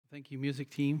Thank you, music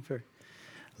team, for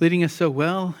leading us so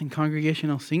well in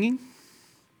congregational singing.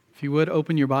 If you would,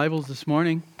 open your Bibles this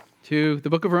morning to the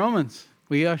book of Romans.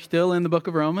 We are still in the book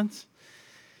of Romans.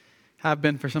 Have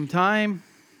been for some time.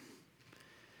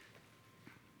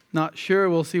 Not sure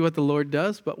we'll see what the Lord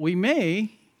does, but we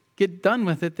may get done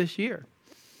with it this year.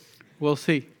 We'll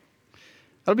see.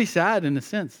 That'll be sad in a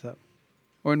sense, though.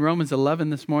 We're in Romans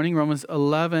 11 this morning. Romans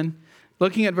 11,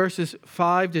 looking at verses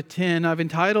 5 to 10. I've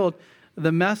entitled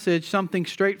the message something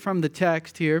straight from the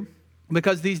text here,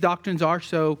 because these doctrines are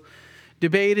so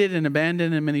debated and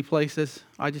abandoned in many places.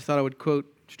 I just thought I would quote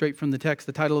straight from the text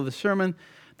the title of the sermon: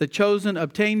 "The chosen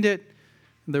obtained it,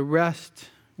 the rest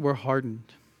were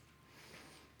hardened."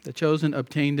 The chosen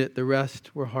obtained it, the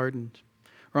rest were hardened.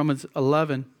 Romans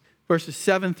 11, verses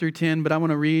 7 through 10, but I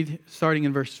want to read starting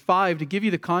in verse 5 to give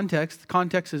you the context. The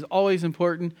context is always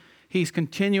important. He's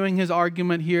continuing his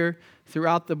argument here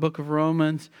throughout the book of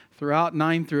Romans, throughout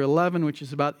 9 through 11, which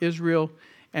is about Israel,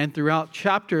 and throughout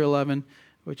chapter 11,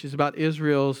 which is about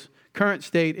Israel's current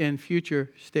state and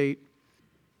future state.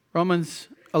 Romans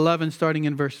 11, starting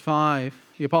in verse 5,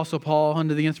 the Apostle Paul,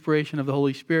 under the inspiration of the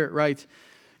Holy Spirit, writes,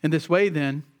 "In this way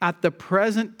then, at the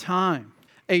present time,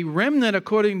 a remnant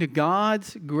according to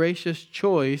God's gracious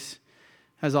choice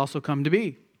has also come to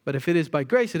be. But if it is by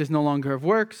grace, it is no longer of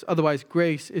works. Otherwise,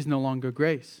 grace is no longer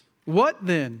grace. What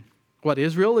then? What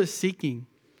Israel is seeking,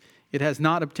 it has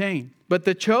not obtained. But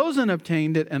the chosen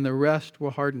obtained it, and the rest were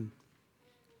hardened.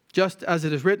 Just as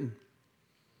it is written,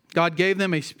 God gave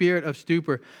them a spirit of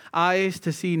stupor, eyes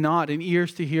to see not, and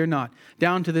ears to hear not,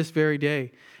 down to this very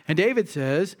day. And David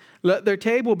says, let their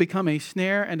table become a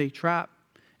snare and a trap,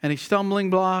 and a stumbling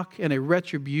block and a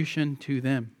retribution to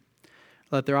them.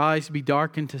 Let their eyes be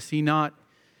darkened to see not,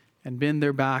 and bend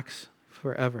their backs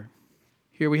forever."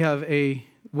 Here we have a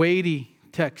weighty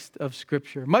text of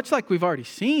Scripture, much like we've already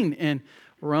seen in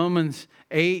Romans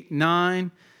 8,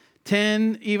 9,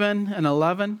 10 even, and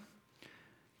 11.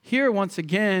 Here, once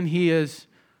again, he is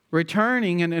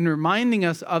returning and reminding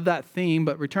us of that theme,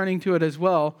 but returning to it as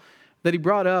well, that he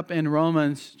brought up in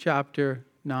Romans chapter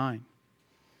 9.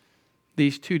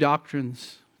 These two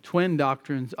doctrines, twin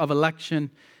doctrines of election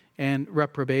and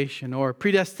reprobation, or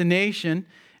predestination,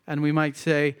 and we might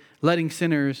say letting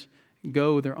sinners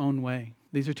go their own way.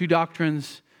 These are two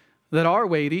doctrines that are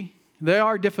weighty. They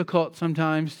are difficult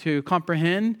sometimes to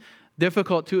comprehend,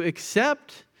 difficult to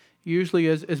accept. Usually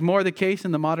is more the case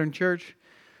in the modern church.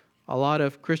 A lot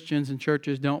of Christians and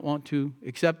churches don't want to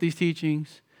accept these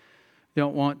teachings,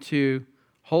 don't want to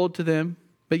hold to them.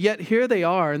 But yet here they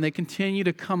are, and they continue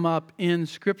to come up in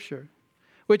Scripture,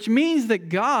 which means that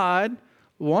God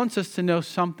wants us to know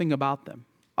something about them.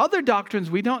 Other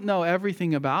doctrines we don't know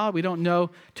everything about. We don't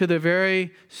know to the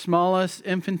very smallest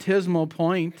infinitesimal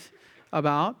point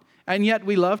about. And yet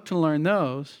we love to learn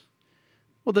those.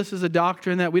 Well, this is a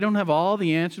doctrine that we don't have all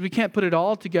the answers. We can't put it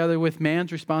all together with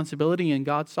man's responsibility and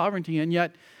God's sovereignty. And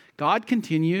yet God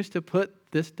continues to put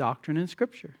this doctrine in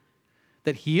Scripture,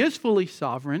 that He is fully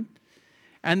sovereign.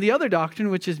 And the other doctrine,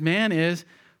 which is man is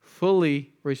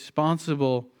fully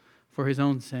responsible for his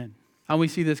own sin. And we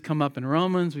see this come up in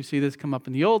Romans. We see this come up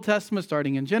in the Old Testament,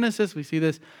 starting in Genesis. We see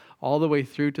this all the way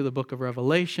through to the book of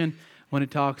Revelation when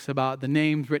it talks about the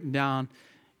names written down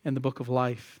in the book of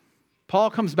life. Paul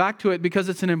comes back to it because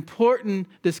it's an important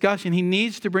discussion. He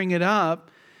needs to bring it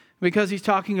up because he's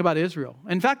talking about Israel.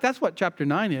 In fact, that's what chapter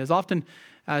 9 is. Often,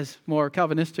 as more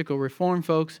Calvinistic or Reformed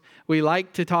folks, we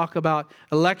like to talk about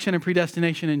election and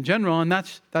predestination in general, and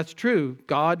that's true.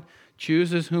 God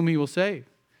chooses whom He will save.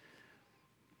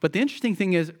 But the interesting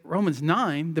thing is, Romans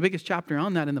 9, the biggest chapter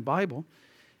on that in the Bible,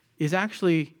 is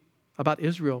actually about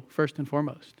Israel first and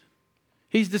foremost.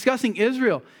 He's discussing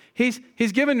Israel. He's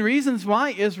given reasons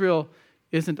why Israel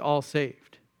isn't all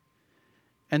saved.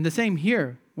 And the same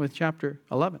here with chapter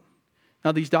 11.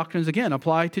 Now, these doctrines, again,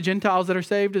 apply to Gentiles that are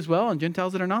saved as well and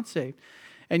Gentiles that are not saved.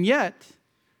 And yet,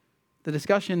 the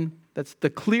discussion that's the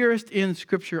clearest in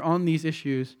Scripture on these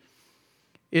issues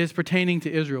is pertaining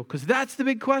to Israel. Because that's the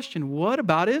big question. What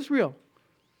about Israel?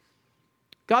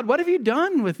 God, what have you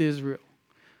done with Israel?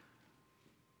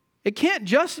 It can't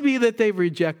just be that they've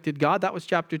rejected God. That was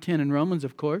chapter 10 in Romans,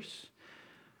 of course.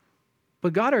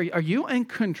 But God, are you in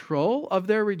control of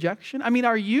their rejection? I mean,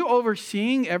 are you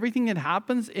overseeing everything that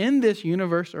happens in this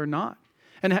universe or not?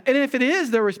 And if it is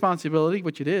their responsibility,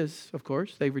 which it is, of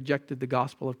course, they've rejected the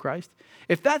gospel of Christ.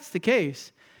 If that's the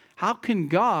case, how can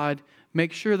God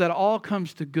make sure that all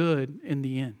comes to good in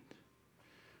the end?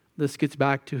 This gets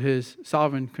back to His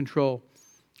sovereign control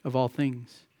of all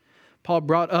things. Paul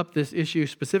brought up this issue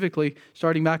specifically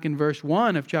starting back in verse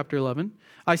 1 of chapter 11.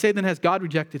 I say then, has God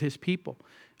rejected His people?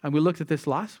 And we looked at this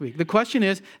last week. The question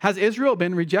is, has Israel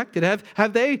been rejected?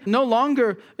 Have they no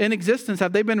longer in existence?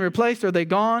 Have they been replaced? Are they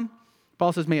gone?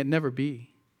 Paul says, may it never be.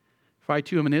 For I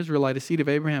too am an Israelite, a seed of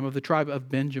Abraham, of the tribe of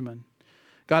Benjamin.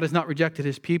 God has not rejected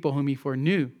his people whom he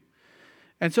foreknew.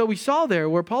 And so we saw there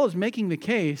where Paul is making the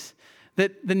case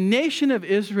that the nation of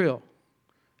Israel,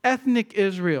 ethnic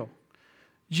Israel,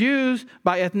 Jews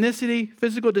by ethnicity,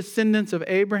 physical descendants of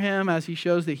Abraham, as he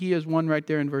shows that he is one right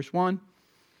there in verse 1,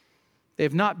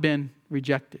 they've not been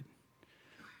rejected.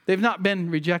 They've not been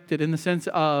rejected in the sense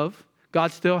of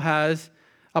God still has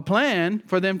a plan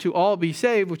for them to all be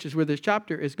saved, which is where this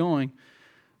chapter is going,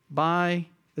 by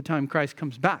the time Christ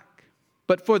comes back.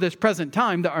 But for this present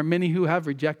time, there are many who have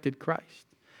rejected Christ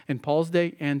in Paul's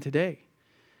day and today.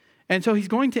 And so he's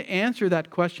going to answer that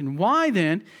question. Why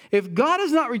then, if God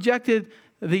has not rejected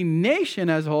the nation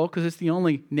as a whole, because it's the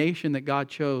only nation that God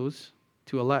chose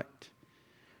to elect,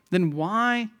 then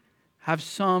why have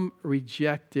some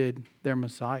rejected their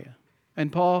Messiah?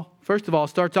 And Paul, first of all,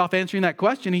 starts off answering that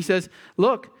question. He says,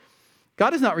 look,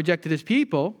 God has not rejected his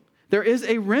people. There is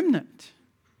a remnant.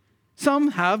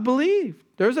 Some have believed.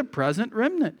 There's a present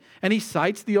remnant. And he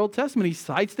cites the Old Testament. He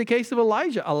cites the case of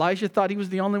Elijah. Elijah thought he was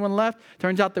the only one left.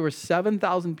 Turns out there were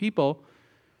 7,000 people.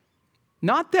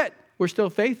 Not that we're still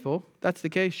faithful. That's the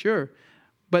case, sure.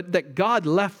 But that God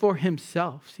left for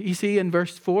himself. You see in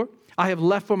verse 4, I have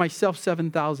left for myself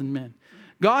 7,000 men.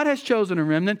 God has chosen a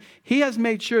remnant. He has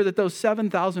made sure that those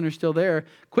 7,000 are still there.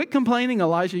 Quit complaining,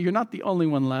 Elijah. You're not the only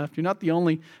one left. You're not the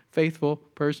only faithful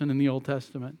person in the Old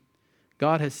Testament.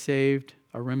 God has saved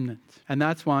a remnant. And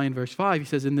that's why in verse 5, he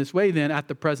says, in this way then, at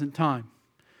the present time.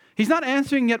 He's not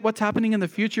answering yet what's happening in the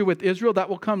future with Israel. That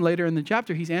will come later in the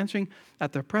chapter. He's answering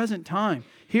at the present time.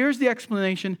 Here's the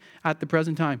explanation at the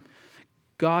present time.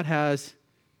 God has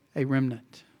a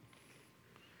remnant.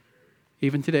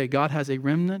 Even today, God has a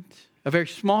remnant, a very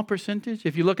small percentage.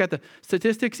 If you look at the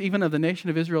statistics, even of the nation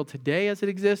of Israel today as it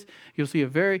exists, you'll see a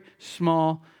very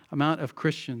small amount of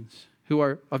Christians who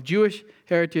are of Jewish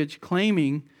heritage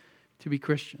claiming to be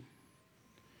Christian.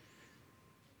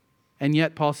 And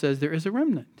yet Paul says there is a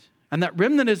remnant. And that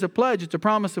remnant is a pledge. It's a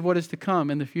promise of what is to come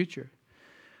in the future.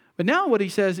 But now what he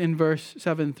says in verses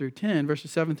 7 through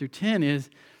 10 is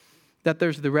that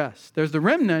there's the rest. There's the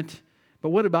remnant, but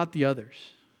what about the others?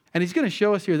 And he's going to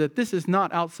show us here that this is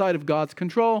not outside of God's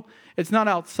control. It's not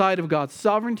outside of God's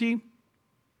sovereignty.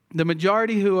 The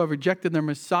majority who have rejected their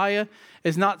Messiah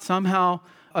is not somehow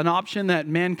an option that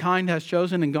mankind has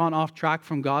chosen and gone off track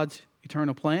from God's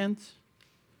eternal plans.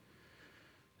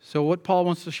 So what Paul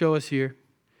wants to show us here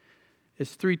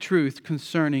is three truths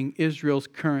concerning Israel's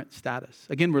current status.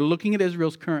 Again, we're looking at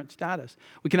Israel's current status.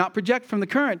 We cannot project from the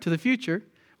current to the future.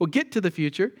 We'll get to the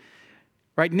future.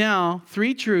 Right now,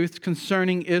 three truths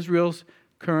concerning Israel's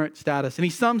current status. And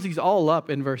he sums these all up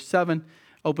in verse 7,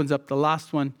 opens up the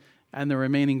last one and the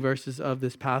remaining verses of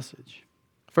this passage.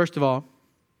 First of all,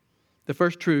 the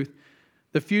first truth,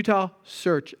 the futile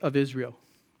search of Israel.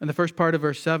 In the first part of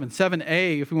verse 7.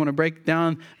 7a, if we want to break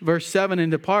down verse 7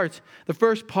 into parts, the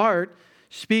first part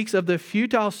speaks of the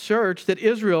futile search that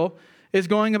Israel is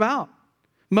going about.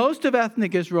 Most of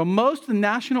ethnic Israel, most of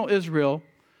national Israel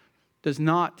does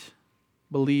not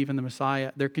believe in the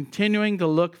Messiah. They're continuing to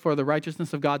look for the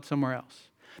righteousness of God somewhere else.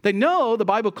 They know the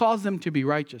Bible calls them to be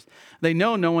righteous. They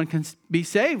know no one can be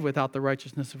saved without the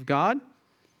righteousness of God,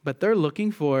 but they're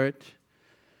looking for it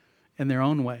in their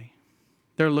own way.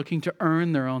 They're looking to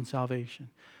earn their own salvation.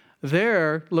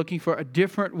 They're looking for a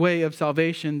different way of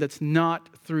salvation that's not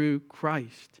through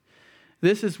Christ.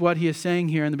 This is what he is saying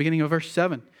here in the beginning of verse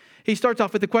 7. He starts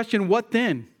off with the question, what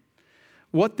then?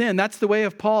 What then? That's the way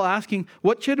of Paul asking,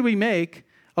 what should we make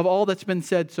of all that's been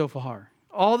said so far?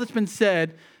 All that's been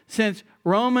said since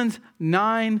Romans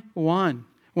 9:1.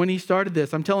 When he started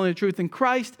this, I'm telling the truth in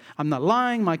Christ. I'm not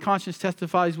lying. My conscience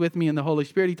testifies with me in the Holy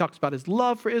Spirit. He talks about his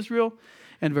love for Israel.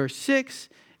 And verse 6,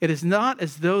 it is not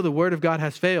as though the word of God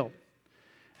has failed.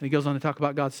 And he goes on to talk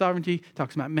about God's sovereignty,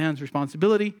 talks about man's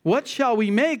responsibility. What shall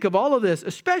we make of all of this?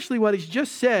 Especially what he's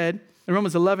just said in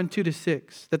Romans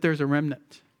 11:2-6, that there's a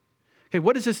remnant. Okay,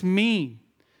 what does this mean?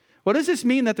 What does this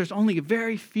mean that there's only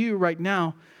very few right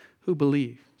now who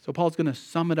believe? So Paul's going to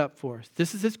sum it up for us.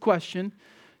 This is his question,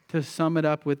 to sum it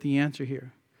up with the answer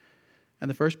here. And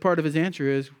the first part of his answer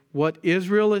is, what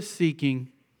Israel is seeking,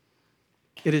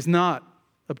 it is not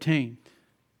obtained.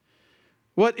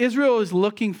 What Israel is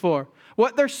looking for,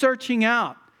 what they're searching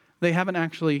out, they haven't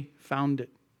actually found it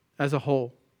as a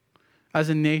whole, as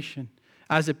a nation,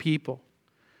 as a people.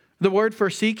 The word for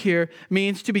seek here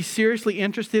means to be seriously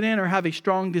interested in or have a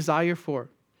strong desire for.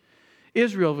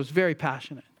 Israel was very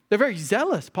passionate. They're very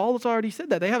zealous. Paul has already said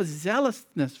that. They have a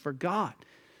zealousness for God.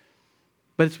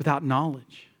 but it's without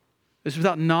knowledge. It's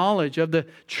without knowledge of the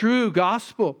true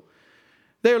gospel.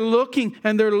 They're looking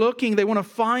and they're looking. They want to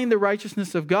find the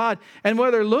righteousness of God. And where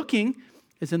they're looking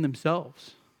is in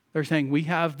themselves. They're saying, we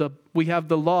have the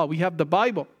law. We have the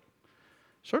Bible.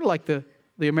 Sort of like the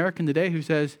American today who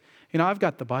says, I've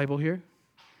got the Bible here.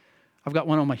 I've got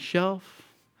one on my shelf.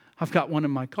 I've got one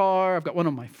in my car. I've got one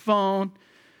on my phone.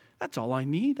 That's all I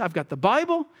need. I've got the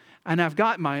Bible and I've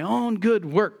got my own good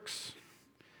works.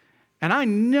 And I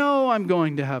know I'm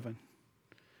going to heaven.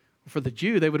 For the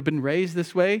Jew, they would have been raised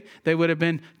this way. They would have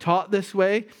been taught this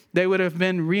way. They would have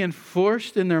been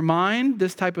reinforced in their mind,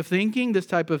 this type of thinking, this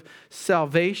type of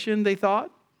salvation, they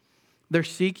thought. They're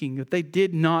seeking, but they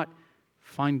did not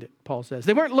find it, Paul says.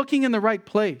 They weren't looking in the right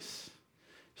place,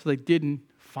 so they didn't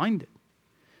find it.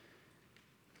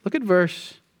 Look at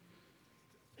verse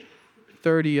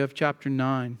 30 of chapter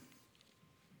 9.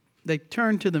 They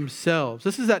turn to themselves.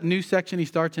 This is that new section he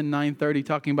starts in 9:30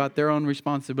 talking about their own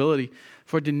responsibility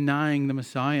for denying the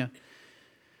Messiah.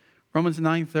 Romans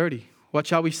 9:30. What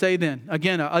shall we say then?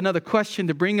 Again, another question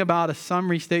to bring about a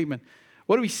summary statement.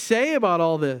 What do we say about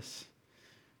all this?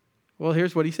 Well,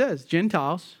 here's what he says.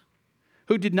 Gentiles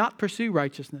who did not pursue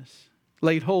righteousness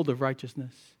laid hold of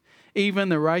righteousness, even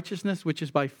the righteousness which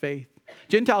is by faith.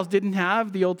 Gentiles didn't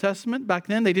have the Old Testament back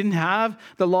then. They didn't have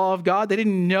the law of God. They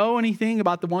didn't know anything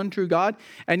about the one true God.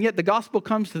 And yet the gospel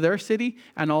comes to their city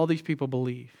and all these people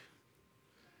believe.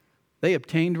 They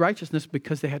obtained righteousness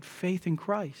because they had faith in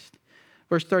Christ.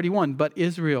 Verse 31, but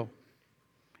Israel,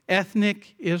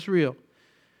 ethnic Israel,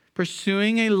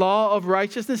 pursuing a law of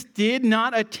righteousness, did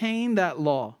not attain that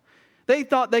law. They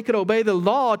thought they could obey the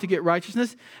law to get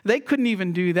righteousness. They couldn't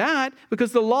even do that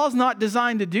because the law's not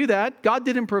designed to do that. God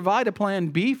didn't provide a plan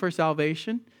B for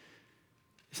salvation.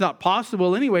 It's not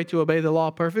possible anyway to obey the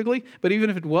law perfectly. But even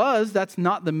if it was, that's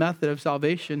not the method of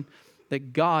salvation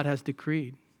that God has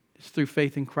decreed. It's through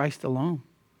faith in Christ alone.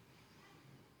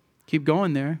 Keep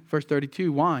going there. Verse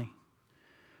 32. Why?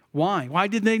 Why? Why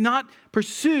did they not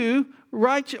pursue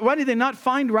righteousness? Why did they not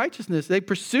find righteousness? They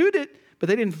pursued it, but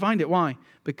they didn't find it. Why?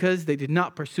 Because they did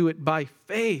not pursue it by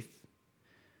faith,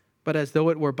 but as though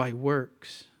it were by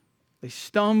works. They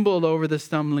stumbled over the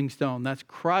stumbling stone. That's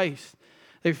Christ.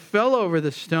 They fell over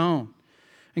the stone.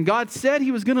 And God said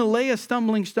He was going to lay a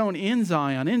stumbling stone in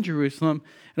Zion, in Jerusalem,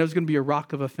 and it was going to be a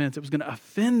rock of offense. It was going to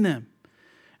offend them.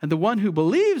 And the one who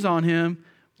believes on Him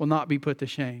will not be put to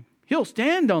shame. He'll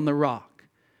stand on the rock.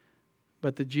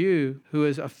 But the Jew who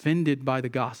is offended by the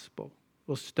gospel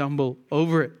will stumble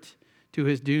over it to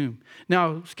his doom.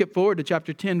 Now, skip forward to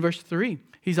chapter 10, verse 3.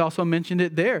 He's also mentioned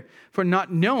it there. For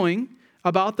not knowing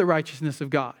about the righteousness of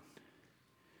God.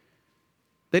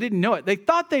 They didn't know it. They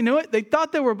thought they knew it. They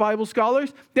thought they were Bible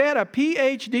scholars. They had a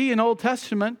PhD in Old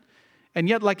Testament. And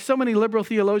yet, like so many liberal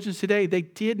theologians today, they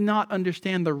did not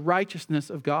understand the righteousness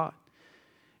of God.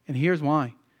 And here's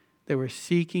why. They were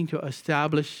seeking to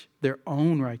establish their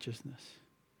own righteousness.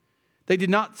 They did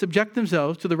not subject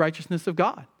themselves to the righteousness of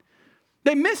God.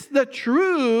 They missed the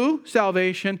true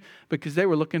salvation because they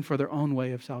were looking for their own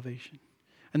way of salvation.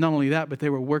 And not only that, but they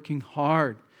were working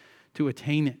hard to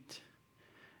attain it.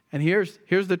 And here's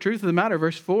the truth of the matter,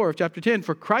 verse 4 of chapter 10.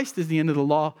 For Christ is the end of the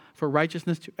law for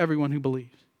righteousness to everyone who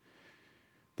believes.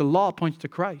 The law points to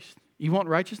Christ. You want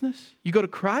righteousness? You go to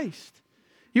Christ.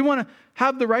 You want to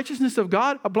have the righteousness of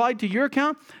God applied to your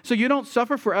account so you don't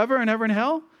suffer forever and ever in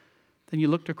hell? Then you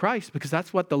look to Christ because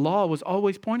that's what the law was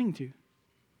always pointing to.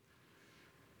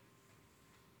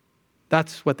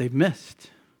 That's what they've missed.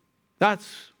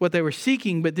 That's what they were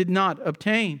seeking but did not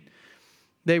obtain.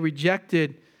 They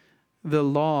rejected the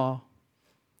law.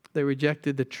 They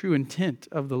rejected the true intent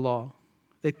of the law.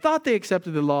 They thought they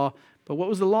accepted the law, but what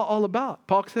was the law all about?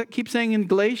 Paul keeps saying in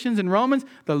Galatians and Romans,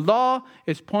 the law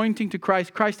is pointing to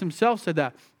Christ. Christ Himself said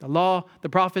that. The law, the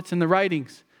prophets, and the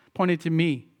writings pointed to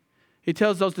me. He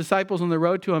tells those disciples on the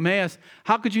road to Emmaus,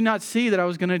 how could you not see that I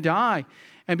was going to die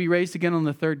and be raised again on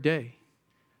the third day?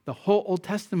 The whole Old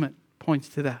Testament points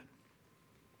to that.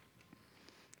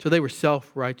 So they were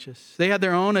self-righteous. They had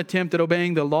their own attempt at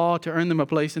obeying the law to earn them a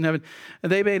place in heaven.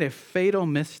 And they made a fatal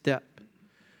misstep.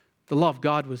 The law of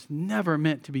God was never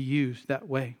meant to be used that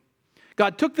way.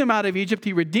 God took them out of Egypt.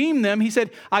 He redeemed them. He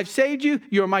said, I've saved you.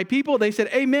 You're my people. They said,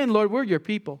 Amen, Lord, we're your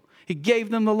people. He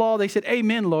gave them the law. They said,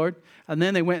 Amen, Lord. And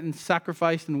then they went and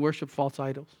sacrificed and worshiped false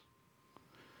idols.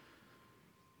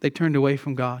 They turned away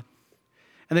from God.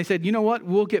 And they said, you know what?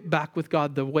 We'll get back with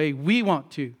God the way we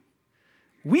want to.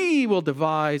 We will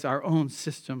devise our own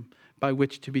system by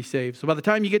which to be saved. So by the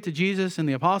time you get to Jesus and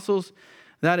the apostles,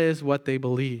 that is what they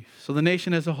believe. So the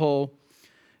nation as a whole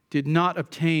did not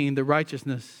obtain the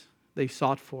righteousness they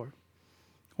sought for.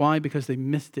 Why? Because they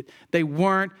missed it. They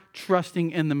weren't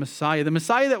trusting in the Messiah. The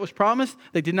Messiah that was promised,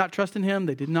 they did not trust in him.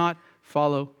 They did not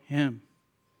follow him.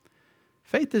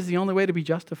 Faith is the only way to be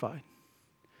justified.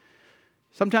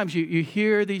 Sometimes you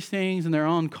hear these things and they're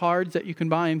on cards that you can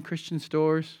buy in Christian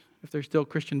stores, if there's still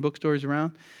Christian bookstores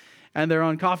around. And they're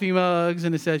on coffee mugs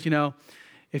and it says,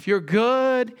 if you're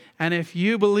good and if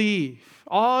you believe,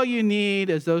 all you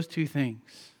need is those two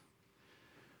things.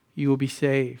 You will be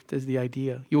saved is the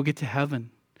idea. You will get to heaven.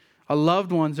 Our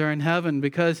loved ones are in heaven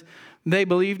because they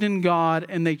believed in God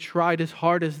and they tried as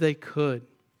hard as they could.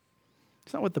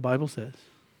 It's not what the Bible says.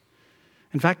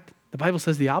 In fact, the Bible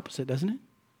says the opposite, doesn't it?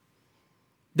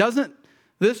 Doesn't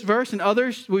this verse and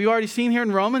others we've already seen here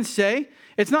in Romans say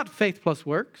it's not faith plus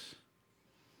works?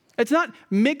 It's not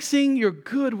mixing your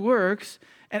good works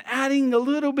and adding a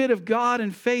little bit of God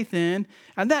and faith in,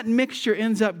 and that mixture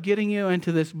ends up getting you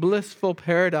into this blissful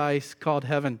paradise called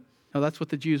heaven. No, that's what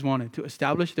the Jews wanted, to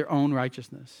establish their own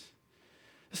righteousness.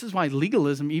 This is why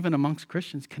legalism, even amongst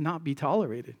Christians, cannot be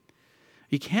tolerated.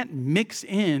 You can't mix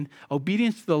in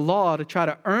obedience to the law to try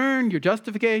to earn your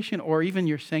justification or even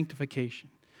your sanctification.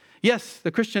 Yes,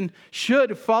 the Christian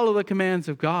should follow the commands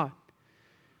of God.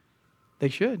 They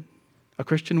should. A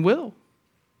Christian will.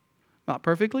 Not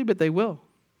perfectly, but they will.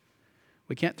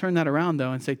 We can't turn that around,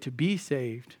 though, and say to be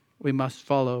saved, we must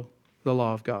follow the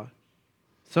law of God.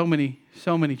 So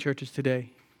many churches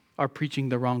today are preaching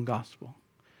the wrong gospel.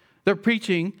 They're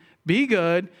preaching, be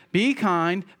good, be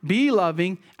kind, be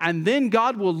loving, and then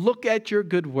God will look at your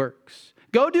good works.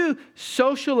 Go do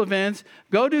social events,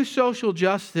 go do social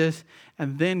justice,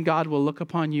 and then God will look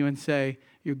upon you and say,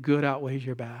 your good outweighs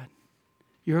your bad.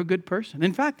 You're a good person.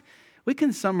 In fact, we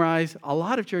can summarize a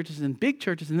lot of churches and big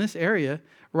churches in this area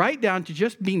right down to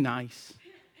just be nice.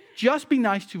 Just be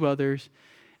nice to others,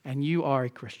 and you are a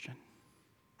Christian.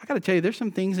 I got to tell you, there's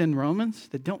some things in Romans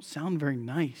that don't sound very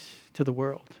nice to the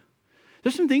world.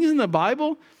 There's some things in the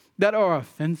Bible that are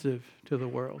offensive to the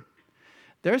world.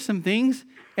 There's some things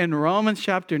in Romans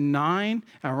chapter 9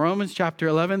 and Romans chapter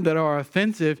 11 that are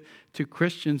offensive to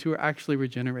Christians who are actually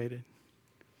regenerated.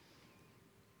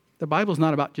 The Bible's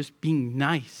not about just being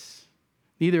nice.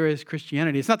 Neither is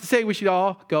Christianity. It's not to say we should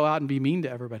all go out and be mean to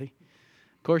everybody.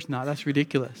 Of course not. That's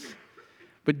ridiculous.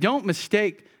 But don't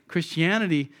mistake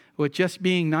Christianity with just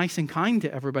being nice and kind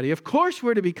to everybody. Of course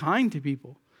we're to be kind to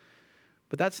people.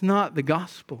 But that's not the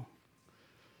gospel.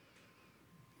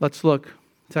 Let's look,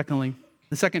 secondly,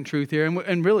 the second truth here.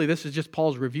 And really this is just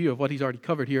Paul's review of what he's already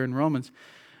covered here in Romans.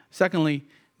 Secondly,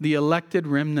 the elected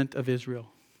remnant of Israel.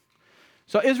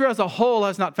 So Israel as a whole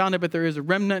has not found it, but there is a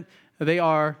remnant. They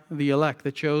are the elect,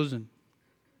 the chosen.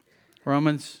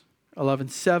 Romans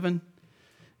 11:7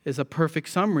 is a perfect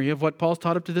summary of what Paul's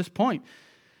taught up to this point.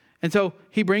 And so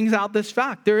he brings out this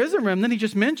fact. There is a remnant. He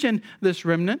just mentioned this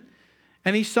remnant.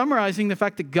 And he's summarizing the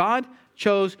fact that God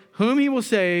chose whom he will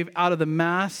save out of the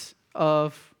mass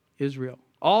of Israel.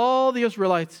 All the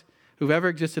Israelites who've ever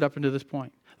existed up until this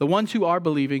point. The ones who are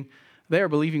believing, they are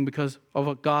believing because of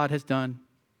what God has done.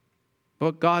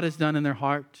 What God has done in their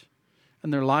heart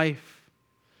and their life.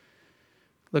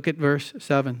 Look at verse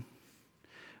 7.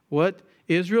 What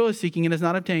Israel is seeking and has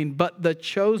not obtained, but the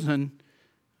chosen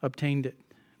obtained it.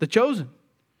 The chosen.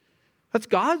 That's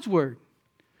God's word.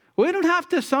 We don't have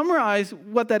to summarize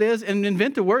what that is and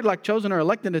invent a word like chosen or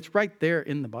elected. It's right there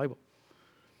in the Bible.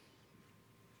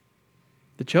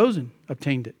 The chosen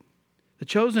obtained it. The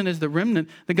chosen is the remnant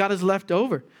that God has left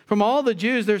over. From all the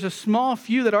Jews, there's a small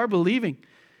few that are believing.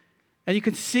 And you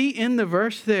can see in the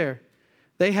verse there,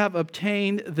 they have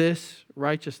obtained this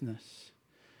righteousness.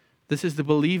 This is the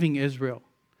believing Israel.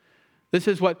 This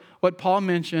is what Paul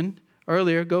mentioned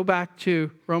earlier. Go back to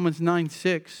Romans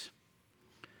 9:6.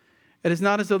 It is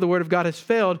not as though the word of God has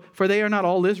failed, for they are not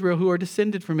all Israel who are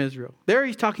descended from Israel. There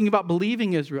he's talking about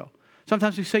believing Israel.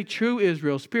 Sometimes we say true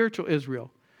Israel, spiritual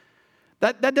Israel.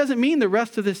 That doesn't mean the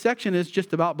rest of this section is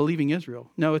just about believing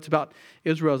Israel. No, it's about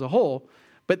Israel as a whole.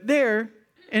 But there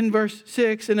in verse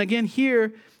 6, and again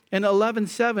here in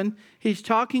 11:7, he's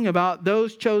talking about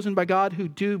those chosen by God who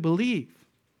do believe.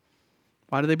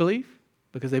 Why do they believe?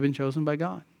 Because they've been chosen by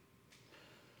God.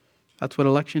 That's what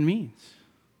election means.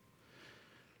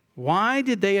 Why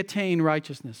did they attain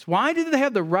righteousness? Why did they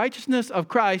have the righteousness of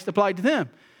Christ applied to them?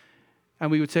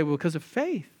 And we would say, well, because of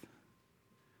faith.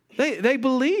 They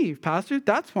believe, Pastor.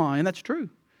 That's why, and that's true.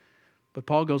 But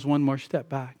Paul goes one more step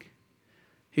back.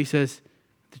 He says,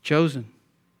 the chosen.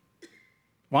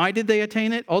 Why did they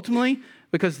attain it? Ultimately,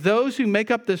 because those who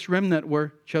make up this remnant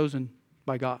were chosen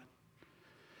by God.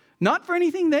 Not for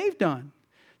anything they've done.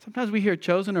 Sometimes we hear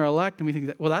chosen or elect and we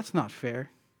think, well, that's not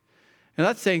fair. And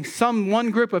that's saying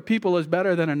one group of people is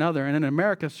better than another. And in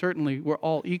America, certainly, we're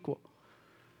all equal.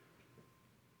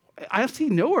 I see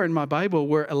nowhere in my Bible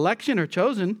where election or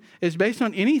chosen is based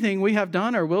on anything we have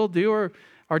done or will do or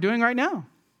are doing right now.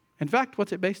 In fact,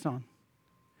 what's it based on?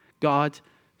 God's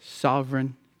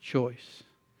sovereign choice.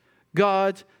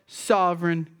 God's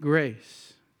sovereign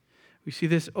grace. We see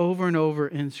this over and over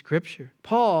in Scripture.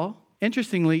 Paul,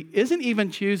 interestingly, isn't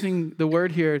even choosing the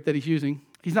word here that he's using.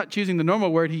 He's not choosing the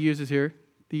normal word he uses here,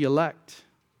 the elect.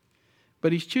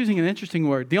 But he's choosing an interesting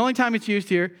word. The only time it's used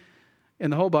here in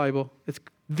the whole Bible, it's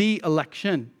the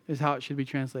election is how it should be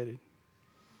translated.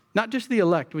 Not just the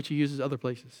elect, which he uses other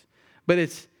places, but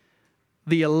it's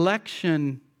the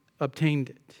election obtained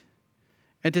it.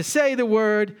 And to say the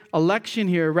word election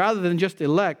here rather than just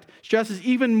elect stresses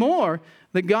even more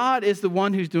that God is the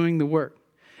one who's doing the work.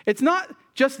 It's not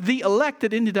just the elect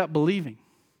that ended up believing,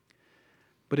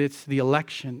 but it's the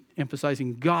election,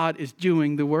 emphasizing God is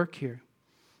doing the work here.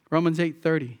 Romans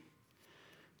 8:30.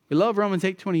 We love Romans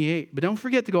 8:28, but don't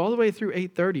forget to go all the way through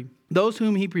 8:30. Those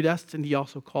whom he predestined, he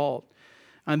also called.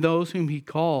 And those whom he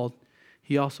called,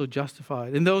 he also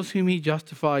justified. And those whom he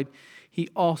justified, he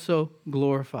also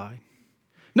glorified.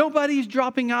 Nobody's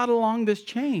dropping out along this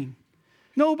chain.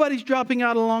 Nobody's dropping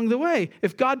out along the way.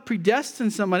 If God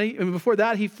predestines somebody, and before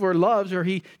that he foreloves or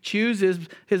he chooses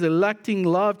his electing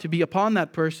love to be upon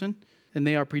that person, and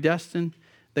they are predestined,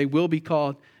 they will be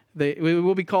called. They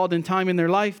will be called in time in their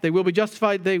life. They will be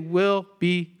justified. They will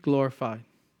be glorified.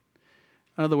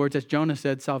 In other words, as Jonah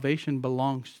said, salvation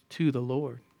belongs to the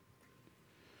Lord.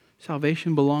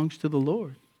 Salvation belongs to the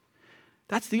Lord.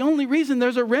 That's the only reason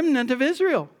there's a remnant of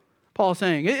Israel, Paul's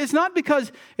saying. It's not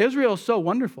because Israel is so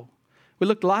wonderful. We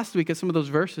looked last week at some of those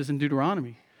verses in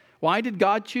Deuteronomy. Why did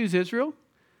God choose Israel?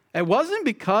 It wasn't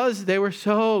because they were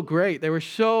so great. They were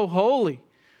so holy.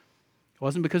 It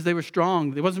wasn't because they were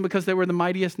strong. It wasn't because they were the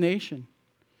mightiest nation.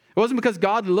 It wasn't because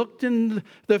God looked in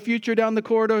the future down the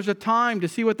corridors of time to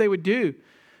see what they would do.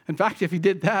 In fact, if he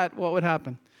did that, what would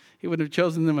happen? He wouldn't have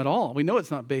chosen them at all. We know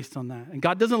it's not based on that. And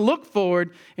God doesn't look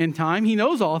forward in time. He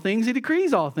knows all things. He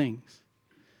decrees all things.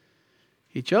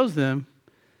 He chose them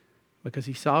because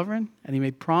he's sovereign and he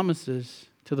made promises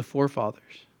to the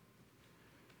forefathers.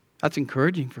 That's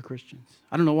encouraging for Christians.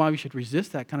 I don't know why we should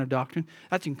resist that kind of doctrine.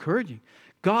 That's encouraging.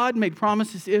 God made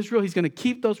promises to Israel. He's going to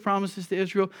keep those promises to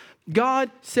Israel. God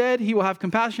said he will have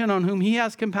compassion on whom he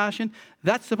has compassion.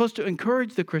 That's supposed to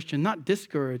encourage the Christian, not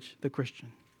discourage the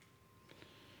Christian.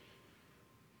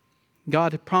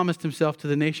 God had promised himself to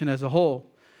the nation as a whole.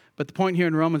 But the point here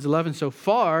in Romans 11 so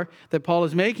far that Paul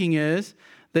is making is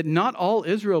that not all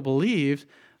Israel believes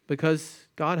because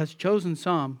God has chosen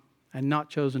some and not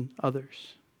chosen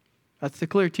others. That's the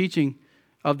clear teaching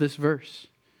of this verse.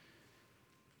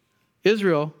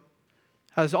 Israel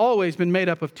has always been made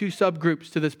up of two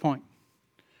subgroups to this point.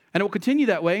 And it will continue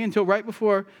that way until right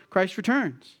before Christ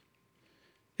returns.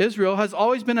 Israel has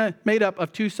always been made up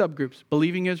of two subgroups,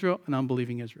 believing Israel and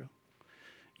unbelieving Israel.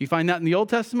 You find that in the Old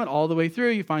Testament all the way through.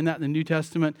 You find that in the New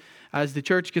Testament as the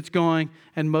church gets going,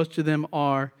 and most of them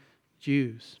are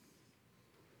Jews.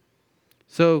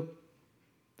 So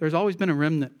there's always been a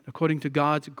remnant according to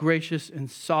God's gracious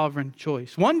and sovereign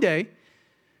choice. One day,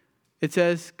 it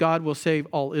says God will save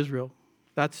all Israel.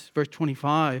 That's verse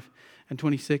 25 and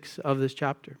 26 of this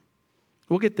chapter.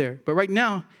 We'll get there. But right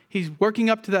now, he's working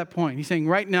up to that point. He's saying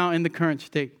right now in the current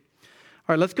state.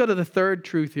 All right, let's go to the third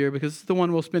truth here because it's the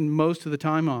one we'll spend most of the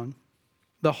time on.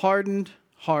 The hardened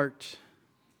heart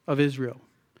of Israel.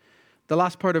 The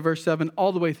last part of verse 7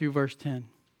 all the way through verse 10.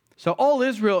 So all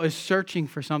Israel is searching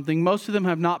for something. Most of them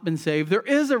have not been saved. There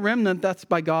is a remnant that's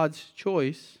by God's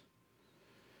choice.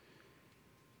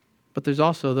 But there's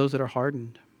also those that are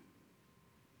hardened.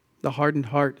 The hardened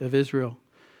heart of Israel.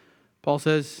 Paul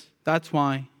says that's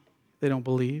why they don't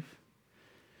believe.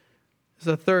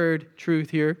 There's a third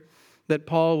truth here that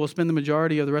Paul will spend the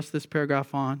majority of the rest of this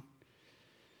paragraph on.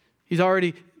 He's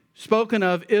already spoken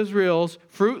of Israel's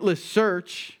fruitless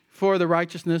search for the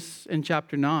righteousness in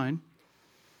chapter 9,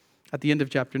 at the end of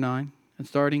chapter 9, and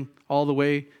starting all the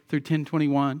way through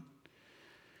 10:21.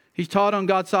 He's taught on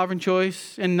God's sovereign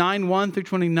choice in 9:1 through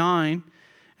 29,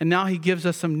 and now he gives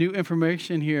us some new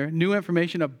information here, new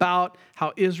information about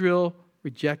how Israel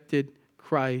rejected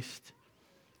Christ,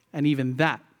 and even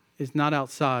that is not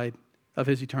outside of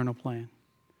his eternal plan.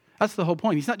 That's the whole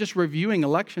point. He's not just reviewing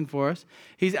election for us.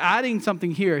 He's adding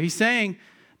something here. He's saying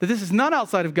that this is not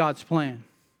outside of God's plan.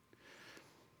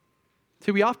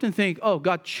 See, we often think, oh,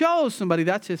 God chose somebody,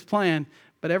 that's his plan,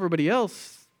 but everybody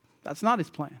else, that's not his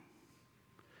plan.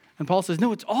 And Paul says,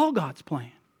 no, it's all God's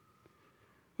plan.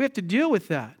 We have to deal with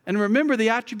that and remember the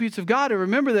attributes of God and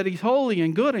remember that He's holy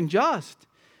and good and just.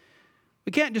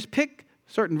 We can't just pick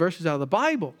certain verses out of the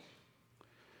Bible.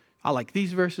 I like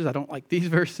these verses. I don't like these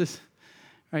verses.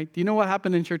 Right? Do you know what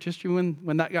happened in church history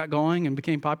when that got going and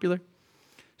became popular?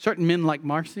 Certain men like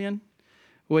Marcion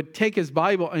would take his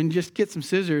Bible and just get some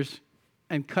scissors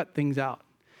and cut things out.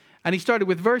 And he started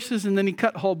with verses and then he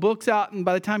cut whole books out. And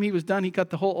by the time he was done, he cut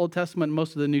the whole Old Testament and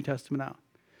most of the New Testament out.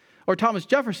 Or Thomas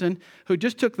Jefferson, who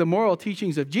just took the moral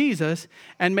teachings of Jesus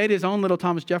and made his own little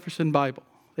Thomas Jefferson Bible.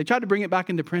 They tried to bring it back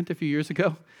into print a few years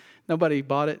ago. Nobody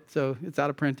bought it, so it's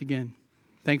out of print again,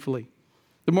 thankfully.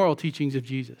 The moral teachings of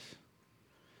Jesus.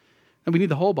 And we need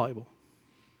the whole Bible,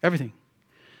 everything.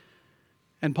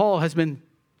 And Paul has been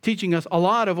teaching us a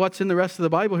lot of what's in the rest of the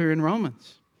Bible here in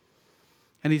Romans.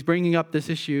 And he's bringing up this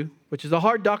issue, which is a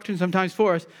hard doctrine sometimes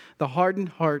for us, the hardened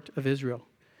heart of Israel.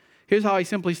 Here's how he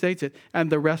simply states it, and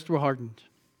the rest were hardened.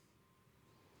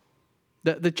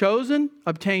 The chosen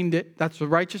obtained it. That's the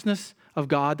righteousness of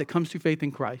God that comes through faith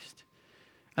in Christ.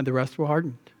 And the rest were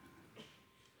hardened.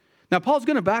 Now, Paul's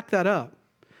going to back that up.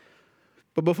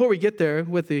 But before we get there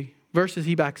with the verses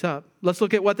he backs up, let's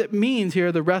look at what that means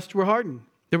here, the rest were hardened.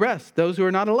 The rest, those who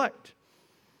are not elect.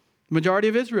 The majority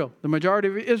of Israel. The majority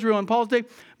of Israel in Paul's day,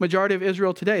 majority of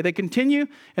Israel today. They continue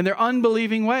in their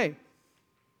unbelieving way.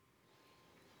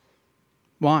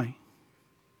 Why?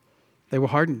 They were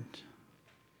hardened.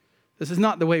 This is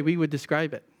not the way we would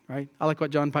describe it, right? I like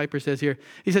what John Piper says here.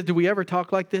 He says, do we ever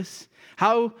talk like this?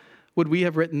 How would we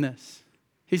have written this?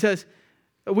 He says,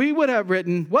 we would have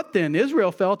written, what then?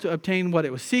 Israel failed to obtain what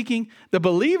it was seeking. The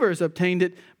believers obtained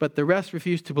it, but the rest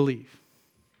refused to believe.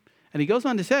 And he goes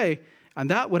on to say, and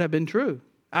that would have been true.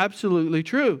 Absolutely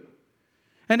true.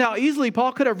 And how easily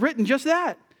Paul could have written just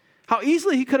that. How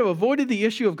easily he could have avoided the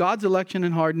issue of God's election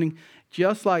and hardening,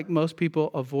 just like most people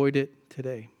avoid it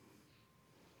today.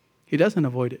 He doesn't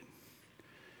avoid it.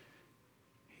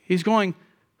 He's going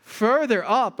further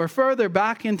up or further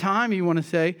back in time, you want to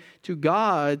say, to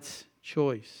God's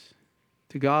choice,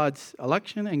 to God's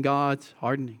election and God's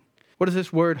hardening. What does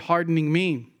this word hardening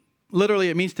mean? Literally,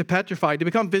 it means to petrify, to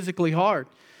become physically hard.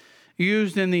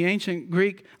 Used in the ancient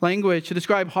Greek language to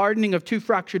describe hardening of two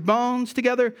fractured bones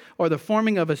together or the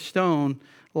forming of a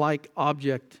stone-like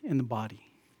object in the body.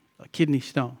 A kidney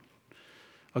stone,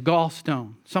 a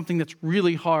gallstone, something that's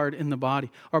really hard in the body,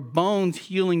 or bones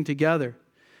healing together.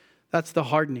 That's the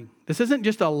hardening. This isn't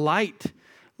just a light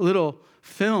little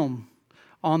film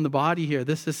on the body here.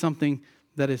 This is something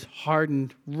that is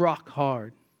hardened, rock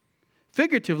hard.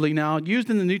 Figuratively now, used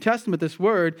in the New Testament, this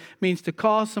word means to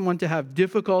cause someone to have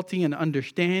difficulty in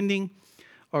understanding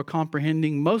or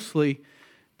comprehending, mostly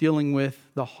dealing with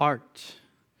the heart.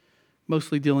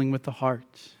 Mostly dealing with the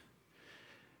heart.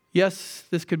 Yes,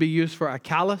 this could be used for a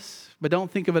callus, but don't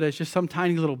think of it as just some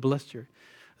tiny little blister.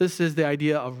 This is the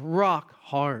idea of rock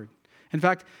hard. In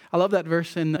fact, I love that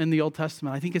verse in the Old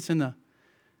Testament. I think it's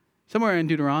somewhere in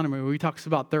Deuteronomy where he talks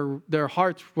about their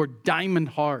hearts were diamond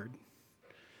hard.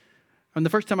 And the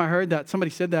first time I heard that,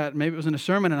 somebody said that, maybe it was in a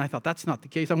sermon, and I thought, that's not the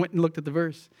case. I went and looked at the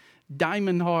verse.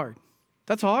 Diamond hard.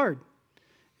 That's hard.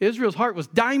 Israel's heart was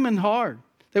diamond hard.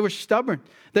 They were stubborn.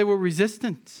 They were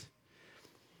resistant.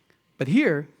 But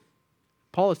here,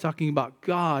 Paul is talking about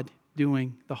God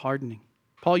doing the hardening.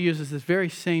 Paul uses this very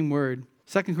same word,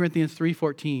 2 Corinthians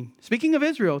 3:14. Speaking of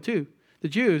Israel too, the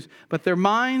Jews, but their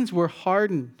minds were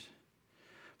hardened.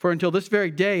 For until this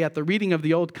very day, at the reading of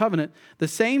the Old Covenant, the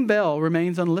same veil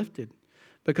remains unlifted,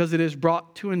 because it is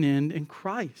brought to an end in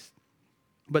Christ.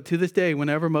 But to this day,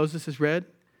 whenever Moses is read,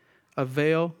 a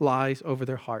veil lies over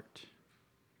their heart.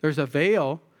 There's a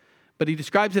veil, but he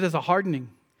describes it as a hardening.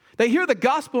 They hear the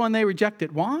gospel and they reject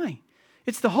it. Why?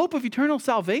 It's the hope of eternal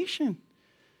salvation.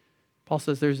 Paul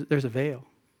says there's a veil.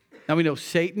 Now we know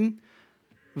Satan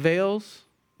veils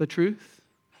the truth.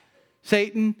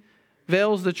 Satan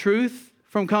veils the truth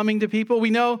from coming to people. We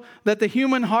know that the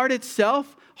human heart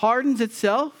itself hardens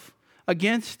itself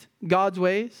against God's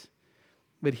ways.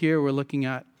 But here we're looking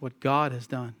at what God has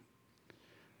done.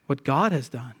 What God has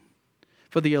done.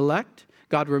 For the elect,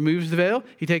 God removes the veil.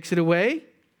 He takes it away.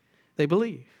 They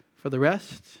believe. For the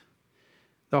rest,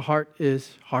 the heart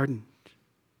is hardened.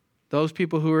 Those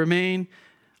people who remain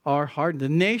are hardened. The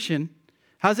nation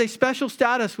has a special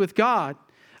status with God.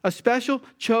 A special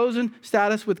chosen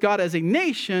status with God as a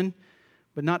nation.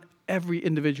 But not every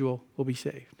individual will be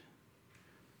saved.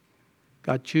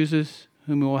 God chooses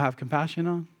whom He will have compassion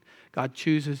on. God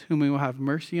chooses whom He will have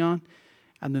mercy on.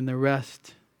 And then the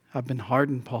rest have been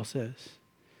hardened, Paul says.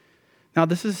 Now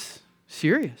this is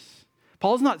serious.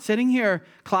 Paul's not sitting here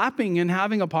clapping and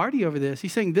having a party over this.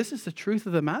 He's saying this is the truth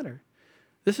of the matter.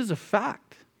 This is a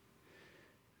fact.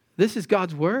 This is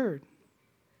God's word.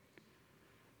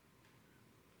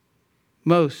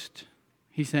 Most,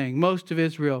 he's saying, most of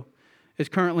Israel is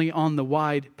currently on the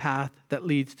wide path that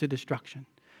leads to destruction.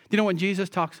 Do you know when Jesus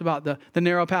talks about the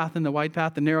narrow path and the wide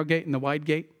path, the narrow gate and the wide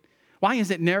gate? Why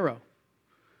is it narrow?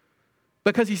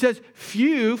 Because he says,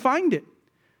 few find it.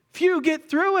 Few get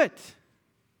through it.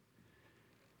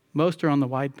 Most are on the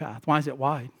wide path. Why is it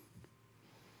wide?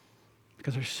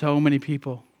 Because there's so many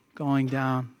people going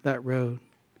down that road.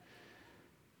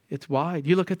 It's wide.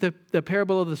 You look at the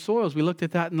parable of the soils. We looked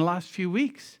at that in the last few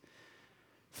weeks.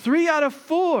 3 out of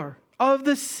 4 of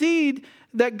the seed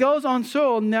that goes on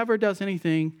soil never does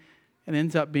anything and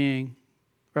ends up being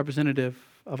representative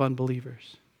of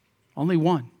unbelievers. Only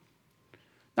 1.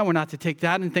 Now, we're not to take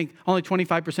that and think only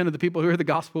 25% of the people who hear the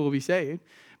gospel will be saved.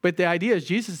 But the idea is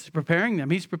Jesus is preparing them.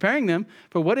 He's preparing them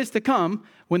for what is to come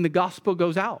when the gospel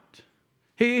goes out.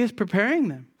 He is preparing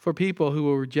them for people who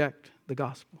will reject the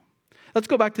gospel. Let's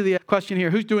go back to the question here.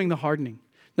 Who's doing the hardening?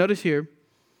 Notice here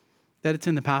that it's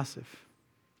in the passive.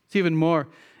 It's even more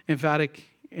emphatic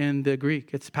in the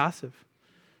Greek. It's passive.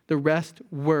 The rest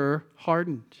were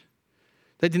hardened.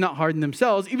 They did not harden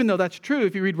themselves, even though that's true.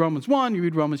 If you read Romans 1, you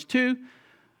read Romans 2,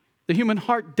 the human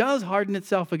heart does harden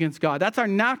itself against God. That's our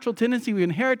natural tendency. We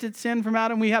inherited sin from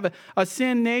Adam. We have a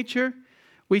sin nature.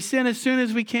 We sin as soon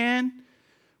as we can.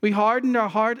 We hardened our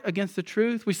heart against the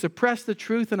truth. We suppress the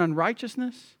truth in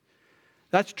unrighteousness.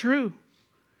 That's true.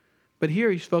 But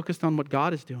here he's focused on what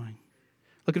God is doing.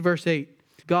 Look at verse 8.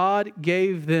 God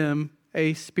gave them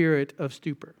a spirit of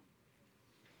stupor.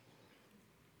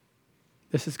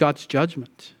 This is God's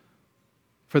judgment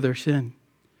for their sin.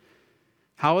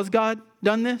 How has God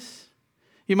done this?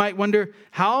 You might wonder,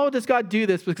 how does God do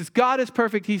this? Because God is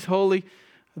perfect. He's holy.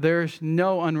 There's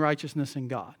no unrighteousness in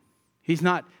God. He's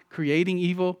not creating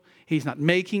evil. He's not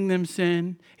making them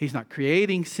sin. He's not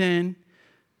creating sin.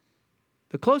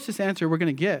 The closest answer we're going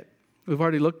to get, we've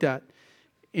already looked at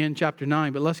in chapter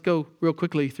 9, but let's go real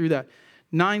quickly through that.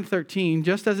 9:13,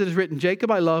 just as it is written,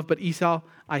 Jacob I loved, but Esau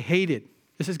I hated.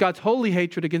 This is God's holy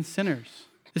hatred against sinners.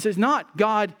 This is not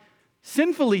God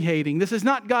sinfully hating. This is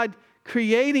not God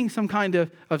creating some kind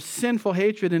of sinful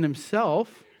hatred in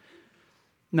himself.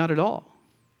 Not at all.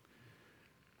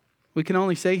 We can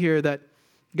only say here that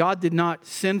God did not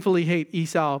sinfully hate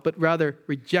Esau, but rather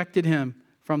rejected him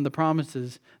from the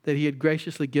promises that he had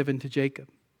graciously given to Jacob.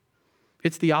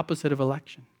 It's the opposite of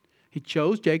election. He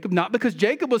chose Jacob, not because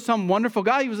Jacob was some wonderful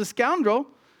guy. He was a scoundrel.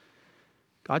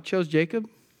 God chose Jacob,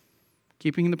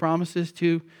 keeping the promises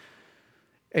to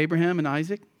Abraham and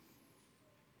Isaac.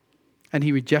 And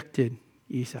he rejected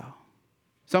Esau.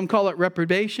 Some call it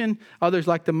reprobation. Others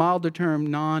like the milder term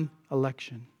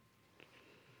non-election.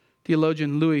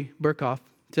 Theologian Louis Berkhoff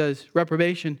says,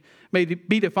 reprobation may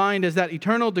be defined as that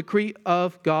eternal decree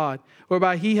of God,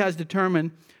 whereby he has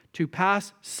determined to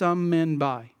pass some men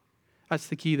by. That's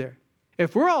the key there.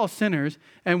 If we're all sinners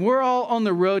and we're all on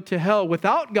the road to hell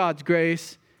without God's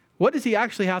grace, what does he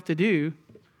actually have to do?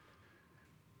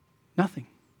 Nothing.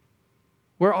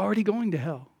 We're already going to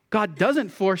hell. God doesn't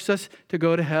force us to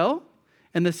go to hell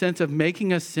in the sense of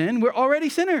making us sin. We're already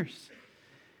sinners.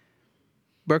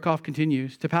 Berkhoff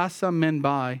continues, to pass some men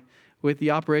by with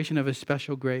the operation of his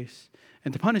special grace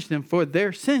and to punish them for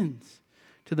their sins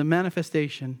to the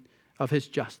manifestation of his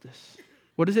justice.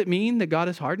 What does it mean that God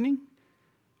is hardening?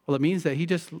 Well, it means that he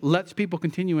just lets people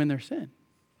continue in their sin.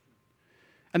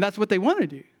 And that's what they want to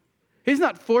do. He's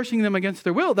not forcing them against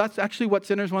their will. That's actually what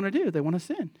sinners want to do. They want to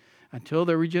sin until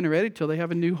they're regenerated, till they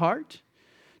have a new heart,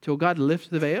 till God lifts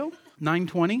the veil.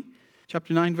 9:20,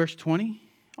 chapter 9, verse 20.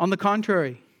 On the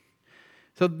contrary.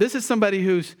 So this is somebody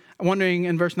who's wondering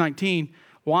in verse 19,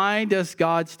 why does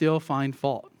God still find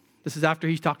fault? This is after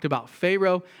he's talked about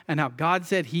Pharaoh and how God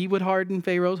said he would harden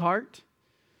Pharaoh's heart.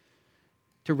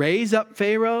 To raise up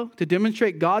Pharaoh, to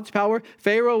demonstrate God's power.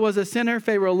 Pharaoh was a sinner.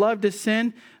 Pharaoh loved his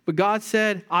sin. But God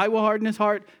said, I will harden his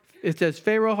heart. It says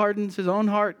Pharaoh hardens his own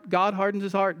heart. God hardens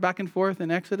his heart, back and forth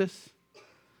in Exodus.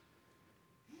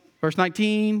 Verse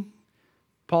 19,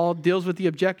 Paul deals with the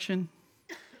objection.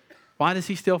 Why does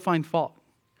he still find fault?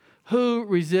 Who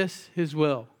resists his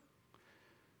will?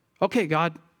 Okay,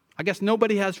 God, I guess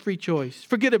nobody has free choice.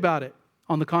 Forget about it.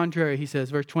 On the contrary, he says,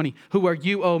 verse 20, who are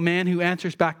you, O man, who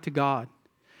answers back to God?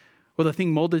 Will the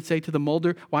thing molded say to the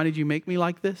molder, why did you make me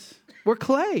like this? We're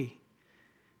clay.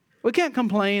 We can't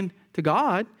complain to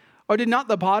God. Or did not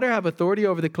the potter have authority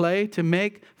over the clay to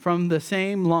make from the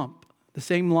same lump,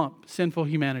 sinful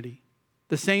humanity?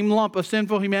 The same lump of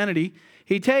sinful humanity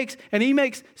he takes and he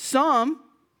makes some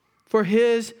for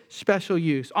his special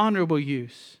use, honorable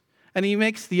use. And he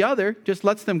makes the other, just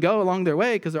lets them go along their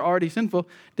way because they're already sinful,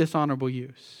 dishonorable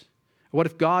use. What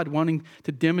if God, wanting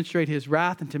to demonstrate his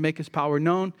wrath and to make his power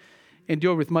known,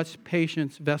 endured with much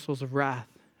patience vessels of wrath,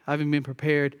 having been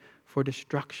prepared for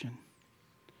destruction?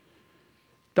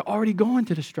 They're already going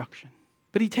to destruction.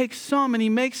 But he takes some and he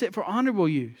makes it for honorable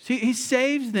use. He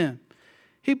saves them.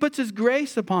 He puts his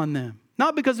grace upon them,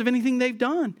 not because of anything they've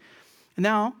done. And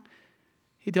now,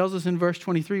 he tells us in verse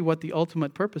 23 what the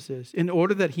ultimate purpose is. In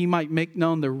order that he might make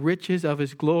known the riches of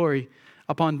his glory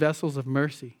upon vessels of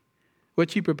mercy,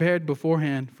 which he prepared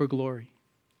beforehand for glory.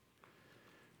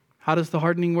 How does the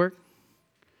hardening work?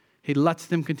 He lets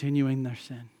them continue in their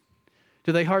sin.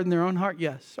 Do they harden their own heart?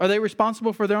 Yes. Are they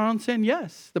responsible for their own sin?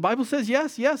 Yes. The Bible says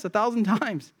yes, 1,000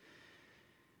 times.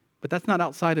 But that's not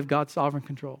outside of God's sovereign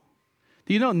control.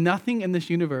 Do you know nothing in this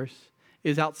universe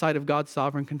is outside of God's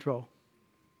sovereign control?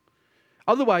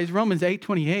 Otherwise, Romans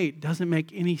 8:28 doesn't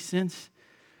make any sense.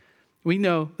 We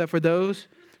know that for those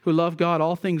who love God,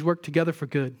 all things work together for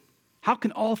good. How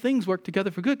can all things work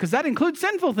together for good? Because that includes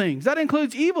sinful things. That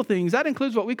includes evil things. That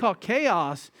includes what we call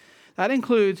chaos. That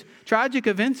includes tragic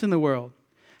events in the world.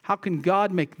 How can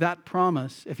God make that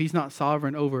promise if he's not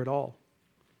sovereign over it all?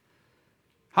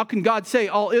 How can God say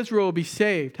all Israel will be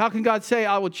saved? How can God say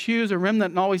I will choose a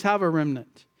remnant and always have a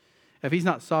remnant if he's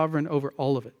not sovereign over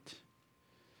all of it?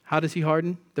 How does he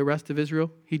harden the rest of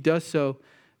Israel? He does so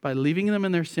by leaving them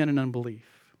in their sin and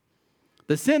unbelief.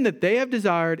 The sin that they have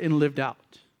desired and lived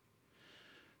out.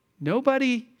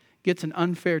 Nobody gets an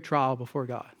unfair trial before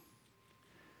God.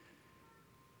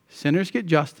 Sinners get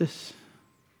justice.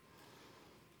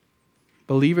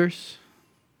 Believers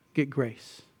get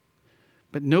grace.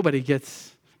 But nobody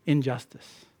gets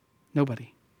injustice.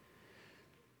 Nobody.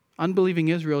 Unbelieving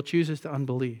Israel chooses to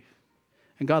unbelieve.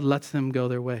 And God lets them go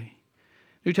their way.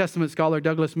 New Testament scholar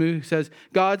Douglas Moo says,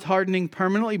 God's hardening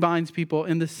permanently binds people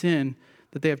in the sin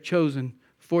that they have chosen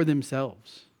for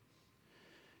themselves.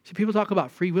 See, people talk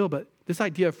about free will, but this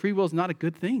idea of free will is not a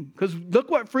good thing. Because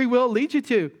look what free will leads you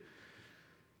to.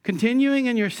 Continuing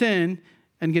in your sin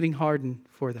and getting hardened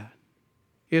for that.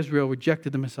 Israel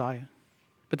rejected the Messiah.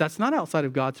 But that's not outside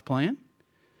of God's plan.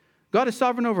 God is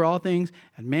sovereign over all things,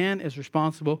 and man is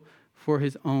responsible for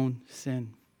his own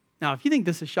sin. Now, if you think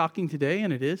this is shocking today,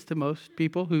 and it is to most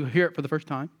people who hear it for the first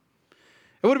time,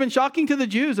 it would have been shocking to the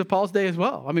Jews of Paul's day as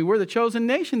well. I mean, we're the chosen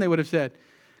nation, they would have said.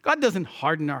 God doesn't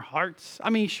harden our hearts. I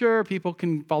mean, sure, people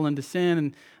can fall into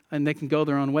sin and they can go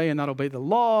their own way and not obey the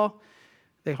law.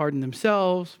 They harden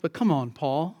themselves. But come on,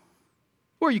 Paul.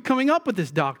 Where are you coming up with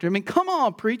this doctrine? I mean, come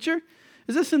on, preacher.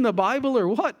 Is this in the Bible or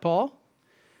what, Paul?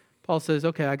 Paul says,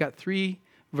 okay, I got 3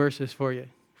 verses for you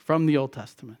from the Old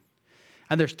Testament.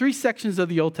 And there's 3 sections of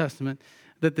the Old Testament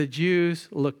that the Jews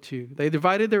looked to. They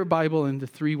divided their Bible into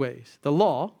 3 ways. The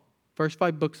law, first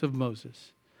 5 books of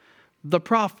Moses. The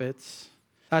prophets,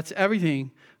 that's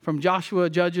everything from Joshua,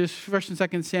 Judges, 1st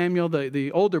and 2nd Samuel,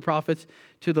 the older prophets,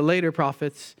 to the later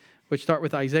prophets, which start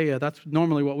with Isaiah. That's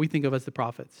normally what we think of as the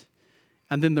prophets.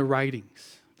 And then the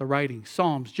writings,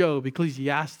 Psalms, Job,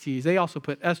 Ecclesiastes. They also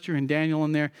put Esther and Daniel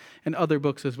in there and other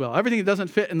books as well. Everything that doesn't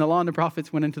fit in the law and the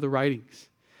prophets went into the writings.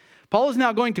 Paul is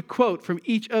now going to quote from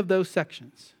each of those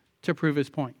sections to prove his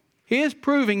point. He is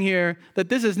proving here that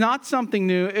this is not something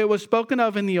new. It was spoken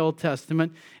of in the Old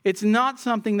Testament. It's not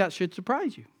something that should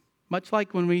surprise you. Much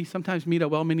like when we sometimes meet a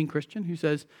well-meaning Christian who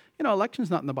says, election's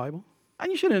not in the Bible. And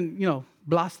you shouldn't,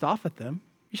 blast off at them.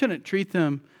 You shouldn't treat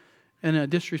them in a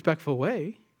disrespectful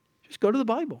way. Just go to the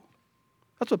Bible.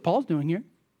 That's what Paul's doing here.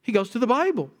 He goes to the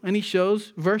Bible and he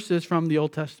shows verses from the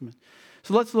Old Testament.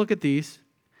 So let's look at these.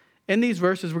 In these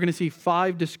verses, we're going to see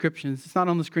 5 descriptions. It's not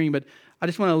on the screen, but I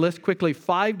just want to list quickly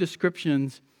 5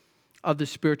 descriptions of the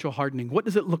spiritual hardening. What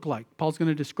does it look like? Paul's going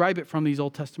to describe it from these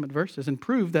Old Testament verses and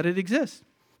prove that it exists.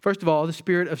 First of all, the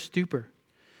spirit of stupor.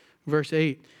 Verse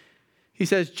 8. He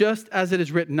says, just as it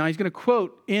is written. Now he's going to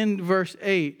quote in verse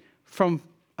 8 from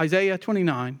Isaiah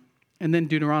 29 and then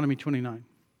Deuteronomy 29.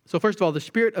 So first of all, the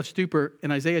spirit of stupor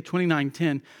in Isaiah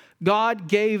 29:10, God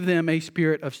gave them a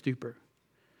spirit of stupor.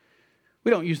 We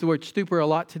don't use the word stupor a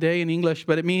lot today in English,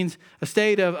 but it means a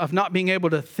state of not being able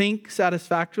to think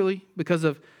satisfactorily because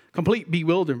of complete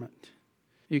bewilderment.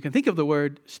 You can think of the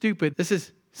word stupid. This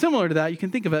is similar to that. You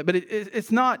can think of it, but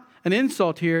it's not an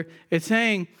insult here. It's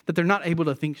saying that they're not able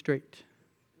to think straight.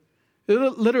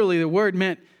 Literally, the word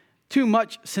meant too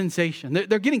much sensation.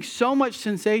 They're getting so much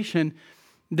sensation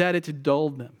that it's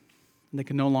dulled them, and they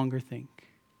can no longer think.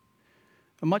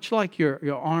 Much like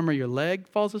your arm or your leg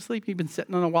falls asleep, you've been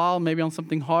sitting on a while, maybe on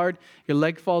something hard, your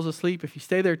leg falls asleep. If you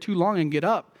stay there too long and get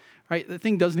up, right, the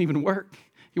thing doesn't even work.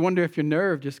 You wonder if your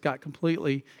nerve just got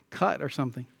completely cut or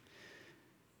something.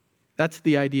 That's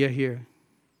the idea here.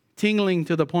 Tingling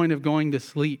to the point of going to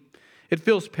sleep. It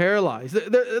feels paralyzed.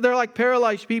 They're like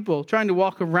paralyzed people trying to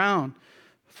walk around,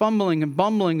 fumbling and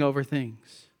bumbling over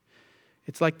things.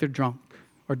 It's like they're drunk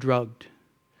or drugged.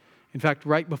 In fact,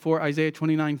 right before Isaiah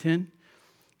 29:10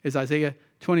 is Isaiah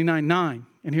 29:9.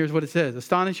 And here's what it says.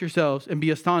 Astonish yourselves and be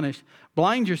astonished.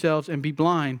 Blind yourselves and be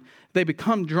blind. They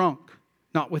become drunk,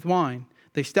 not with wine.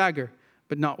 They stagger,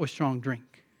 but not with strong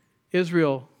drink.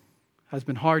 Israel has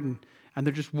been hardened, and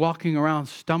they're just walking around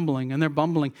stumbling and they're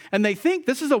bumbling. And they think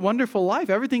this is a wonderful life.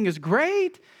 Everything is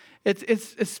great. It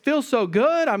feels so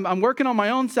good. I'm working on my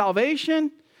own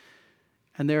salvation.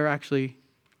 And they're actually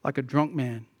like a drunk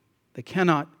man. They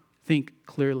cannot think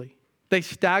clearly. They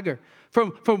stagger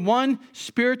from one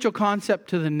spiritual concept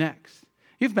to the next.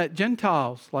 You've met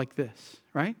Gentiles like this,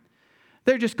 right?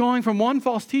 They're just going from one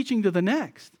false teaching to the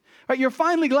next. Right? You're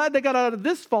finally glad they got out of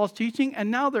this false teaching,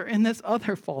 and now they're in this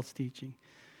other false teaching,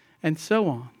 and so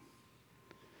on.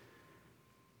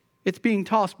 It's being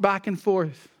tossed back and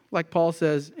forth, like Paul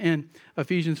says in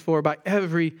Ephesians 4, by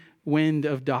every wind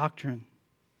of doctrine.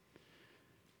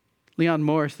 Leon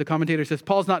Morris, the commentator, says,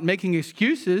 Paul's not making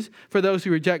excuses for those who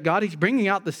reject God. He's bringing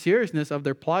out the seriousness of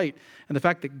their plight and the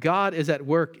fact that God is at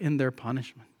work in their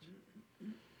punishment.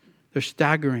 They're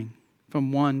staggering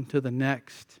from one to the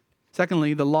next.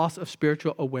 Secondly, the loss of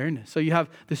spiritual awareness. So you have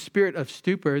the spirit of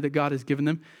stupor that God has given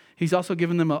them. He's also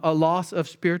given them a loss of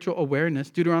spiritual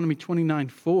awareness. Deuteronomy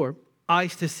 29:4,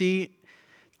 eyes to see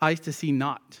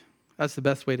not. That's the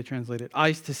best way to translate it.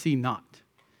 Eyes to see not.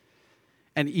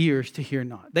 And ears to hear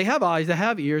not. They have eyes, they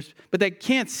have ears, but they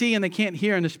can't see and they can't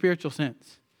hear in the spiritual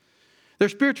sense. Their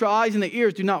spiritual eyes and their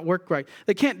ears do not work right.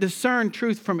 They can't discern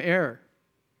truth from error.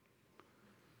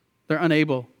 They're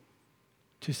unable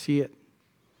to see it.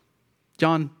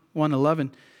 John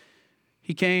 1:11,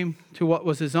 he came to what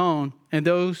was his own, and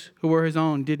those who were his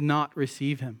own did not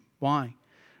receive him. Why?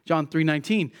 John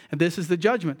 3:19, and this is the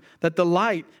judgment, that the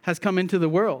light has come into the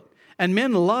world. And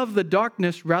men love the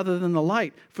darkness rather than the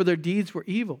light, for their deeds were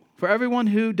evil. For everyone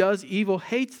who does evil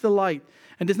hates the light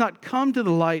and does not come to the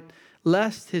light,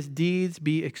 lest his deeds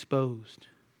be exposed.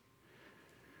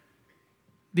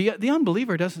 The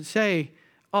unbeliever doesn't say,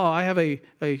 oh, I have a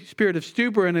spirit of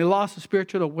stupor and a loss of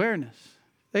spiritual awareness.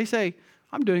 They say,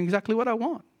 I'm doing exactly what I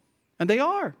want. And they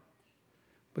are.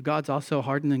 But God's also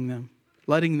hardening them,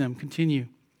 letting them continue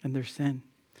in their sin.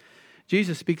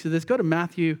 Jesus speaks of this. Go to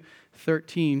Matthew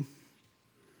 13.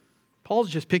 Paul's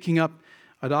just picking up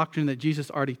a doctrine that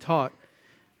Jesus already taught.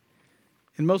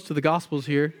 In most of the Gospels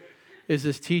here is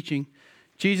this teaching.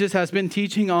 Jesus has been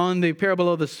teaching on the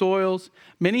parable of the soils.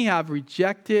 Many have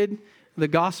rejected the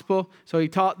gospel, so he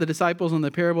taught the disciples on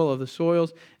the parable of the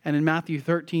soils. And in Matthew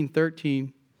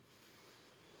 13:13,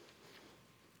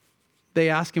 they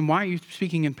ask him, why are you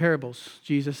speaking in parables,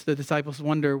 Jesus? The disciples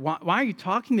wonder, why are you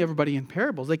talking to everybody in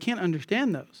parables? They can't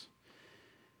understand those.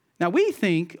 Now we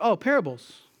think, oh,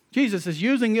 parables. Jesus is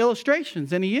using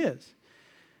illustrations, and he is.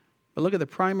 But look at the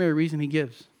primary reason he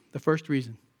gives, the first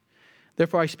reason.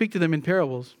 Therefore I speak to them in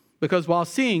parables, because while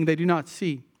seeing they do not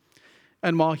see,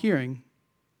 and while hearing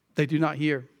they do not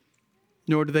hear,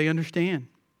 nor do they understand.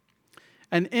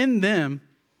 And in them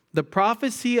the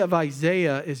prophecy of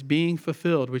Isaiah is being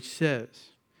fulfilled, which says,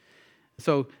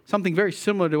 so something very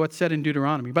similar to what's said in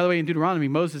Deuteronomy. By the way, in Deuteronomy,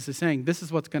 Moses is saying, this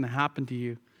is what's going to happen to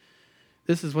you.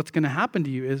 This is what's going to happen to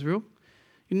you, Israel.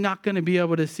 You're not going to be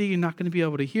able to see. You're not going to be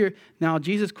able to hear. Now,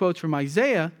 Jesus quotes from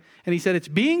Isaiah, and he said, it's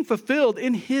being fulfilled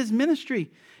in his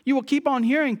ministry. You will keep on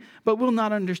hearing, but will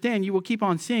not understand. You will keep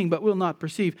on seeing, but will not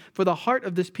perceive. For the heart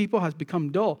of this people has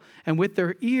become dull, and with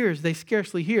their ears they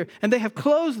scarcely hear. And they have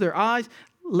closed their eyes,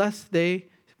 lest they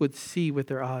would see with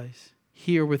their eyes,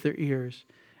 hear with their ears,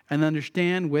 and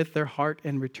understand with their heart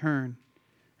and return,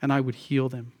 and I would heal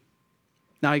them.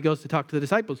 Now he goes to talk to the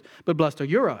disciples. But blessed are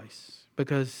your eyes,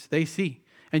 because they see,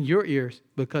 and your ears,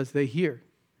 because they hear.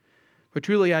 For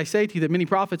truly I say to you that many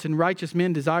prophets and righteous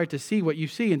men desired to see what you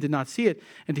see and did not see it,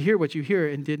 and to hear what you hear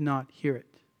and did not hear it.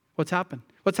 What's happened?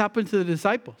 What's happened to the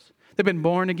disciples? They've been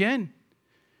born again.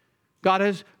 God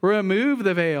has removed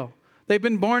the veil. They've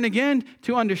been born again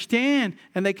to understand,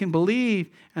 and they can believe,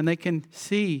 and they can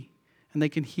see, and they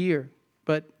can hear.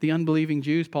 But the unbelieving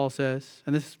Jews, Paul says,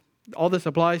 and all this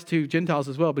applies to Gentiles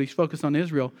as well, but he's focused on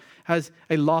Israel, has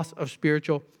a loss of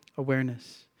spiritual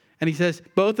awareness. And he says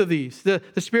both of these, the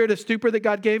spirit of stupor that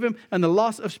God gave him and the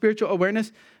loss of spiritual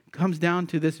awareness comes down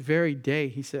to this very day,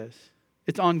 he says.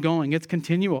 It's ongoing. It's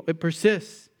continual. It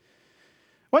persists.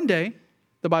 One day,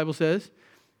 the Bible says,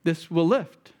 this will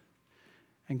lift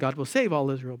and God will save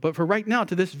all Israel. But for right now,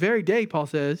 to this very day, Paul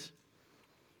says,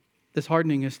 this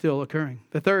hardening is still occurring.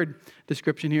 The third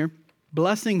description here,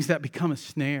 blessings that become a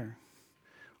snare.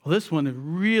 Well, this one is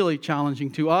really challenging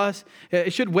to us.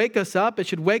 It should wake us up. It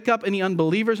should wake up any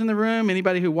unbelievers in the room,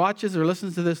 anybody who watches or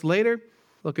listens to this later.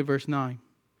 Look at verse 9.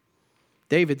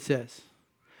 David says,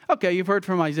 okay, you've heard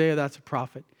from Isaiah, that's a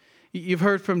prophet. You've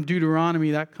heard from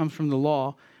Deuteronomy, that comes from the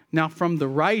law. Now from the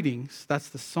writings, that's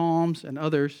the Psalms and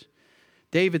others,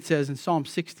 David says in Psalm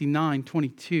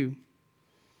 69:22.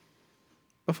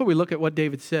 Before we look at what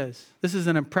David says, this is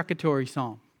an imprecatory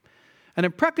psalm. An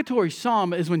imprecatory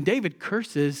psalm is when David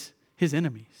curses his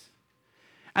enemies.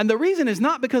 And the reason is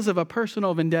not because of a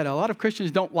personal vendetta. A lot of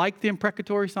Christians don't like the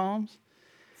imprecatory psalms.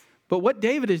 But what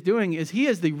David is doing is he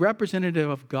is the representative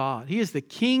of God. He is the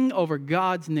king over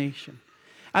God's nation.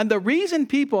 And the reason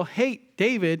people hate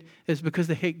David is because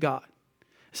they hate God.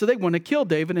 So they want to kill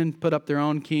David and put up their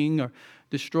own king or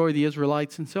destroy the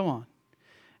Israelites and so on.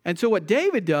 And so what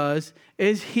David does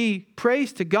is he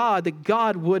prays to God that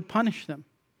God would punish them.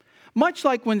 Much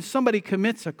like when somebody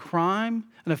commits a crime,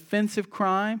 an offensive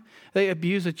crime, they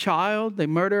abuse a child, they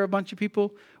murder a bunch of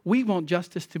people, we want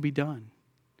justice to be done.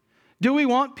 Do we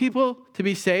want people to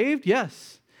be saved?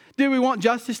 Yes. Do we want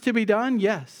justice to be done?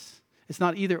 Yes. It's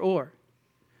not either or.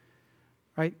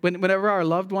 Right? Whenever our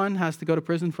loved one has to go to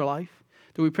prison for life,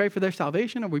 do we pray for their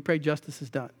salvation or we pray justice is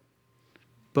done?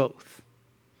 Both.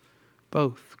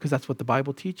 Both. Because that's what the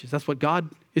Bible teaches. That's what God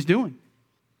is doing.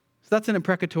 So that's an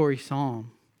imprecatory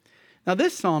psalm. Now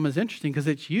this psalm is interesting because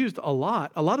it's used a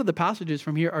lot. A lot of the passages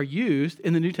from here are used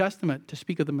in the New Testament to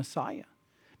speak of the Messiah.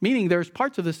 Meaning there's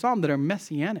parts of the psalm that are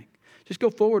messianic. Just go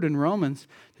forward in Romans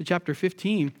to chapter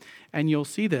 15 and you'll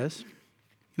see this.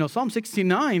 You know, Psalm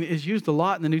 69 is used a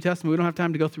lot in the New Testament. We don't have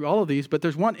time to go through all of these, but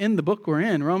there's one in the book we're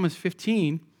in, Romans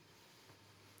 15.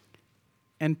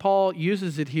 And Paul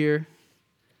uses it here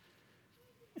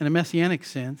in a messianic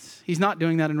sense. He's not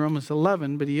doing that in Romans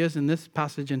 11, but he is in this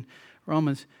passage in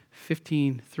Romans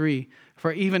 15:3.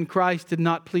 For even Christ did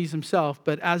not please himself,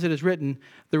 but as it is written,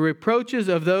 the reproaches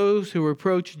of those who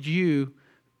reproached you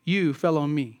fell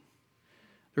on me.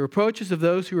 The reproaches of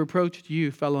those who reproached you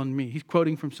fell on me. He's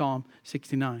quoting from Psalm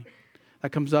 69.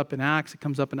 That comes up in Acts. It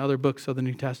comes up in other books of the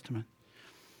New Testament.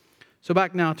 So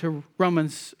back now to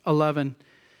Romans 11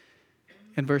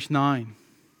 and verse 9.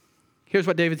 Here's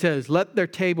what David says. Let their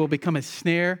table become a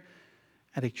snare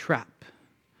and a trap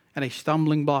and a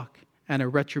stumbling block and a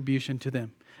retribution to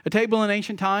them. A table in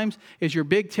ancient times is your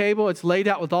big table. It's laid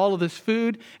out with all of this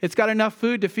food. It's got enough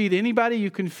food to feed anybody.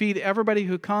 You can feed everybody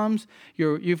who comes.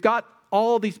 You've got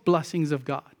all these blessings of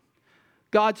God.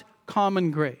 God's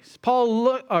common grace.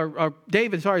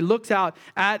 David looks out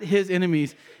at his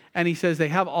enemies and he says, they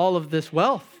have all of this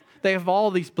wealth. They have all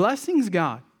these blessings,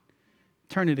 God.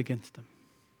 Turn it against them.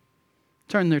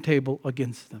 Turn their table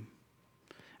against them.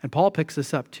 And Paul picks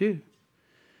this up too.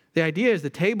 The idea is the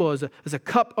table is a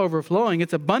cup overflowing.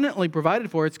 It's abundantly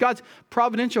provided for. It's God's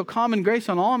providential common grace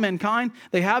on all mankind.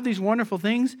 They have these wonderful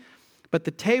things, but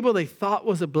the table they thought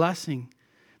was a blessing,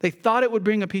 they thought it would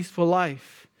bring a peaceful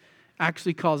life,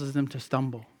 actually causes them to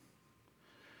stumble.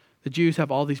 The Jews have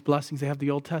all these blessings. They have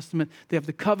the Old Testament. They have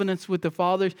the covenants with the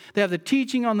fathers. They have the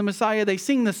teaching on the Messiah. They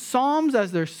sing the Psalms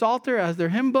as their psalter, as their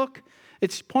hymn book.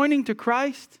 It's pointing to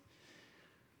Christ.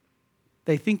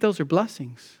 They think those are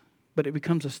blessings, but it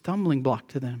becomes a stumbling block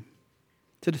to them.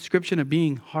 It's a description of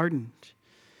being hardened.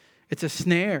 It's a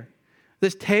snare.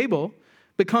 This table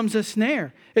becomes a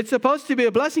snare. It's supposed to be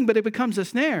a blessing, but it becomes a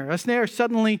snare. A snare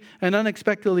suddenly and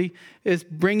unexpectedly is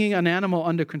bringing an animal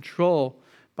under control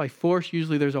by force.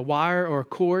 Usually there's a wire or a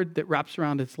cord that wraps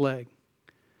around its leg.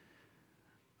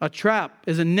 A trap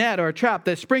is a net or a trap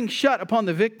that springs shut upon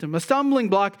the victim. A stumbling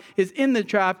block is in the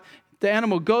trap. The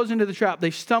animal goes into the trap.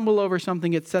 They stumble over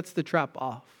something. It sets the trap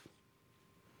off.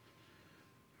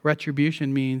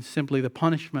 Retribution means simply the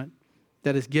punishment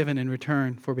that is given in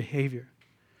return for behavior.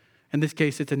 In this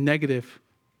case, it's a negative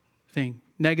thing,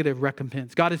 negative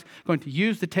recompense. God is going to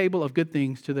use the table of good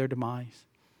things to their demise.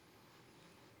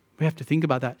 We have to think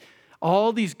about that.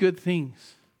 All these good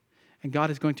things, and God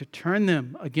is going to turn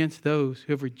them against those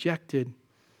who have rejected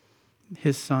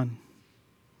his Son.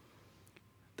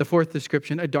 The fourth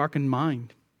description, a darkened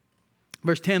mind.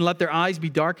 Verse 10, let their eyes be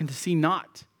darkened to see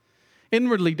not,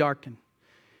 inwardly darkened.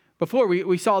 Before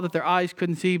we saw that their eyes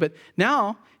couldn't see, but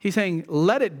now he's saying,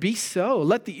 let it be so.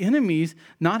 Let the enemies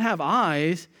not have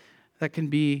eyes that can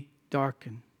be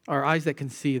darkened, or eyes that can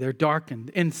see. They're darkened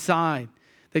inside.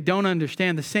 They don't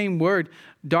understand. The same word,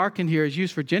 darkened here, is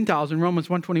used for Gentiles in Romans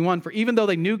 1:21. For even though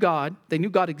they knew God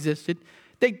existed,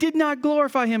 they did not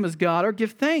glorify him as God or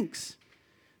give thanks.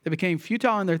 They became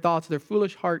futile in their thoughts. Their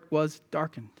foolish heart was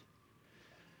darkened.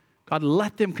 God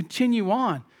let them continue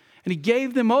on. And he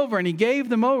gave them over, and he gave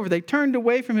them over. They turned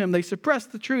away from him. They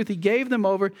suppressed the truth. He gave them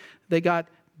over. They got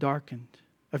darkened.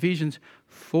 Ephesians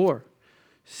 4,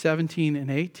 17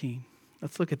 and 18.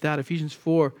 Let's look at that. Ephesians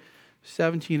 4,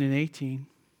 17 and 18.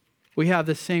 We have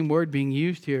the same word being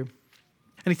used here.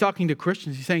 And he's talking to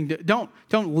Christians. He's saying, don't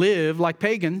live like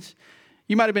pagans.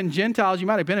 You might have been Gentiles, you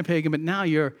might have been a pagan, but now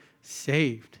you're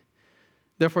saved.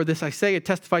 Therefore, this I say, it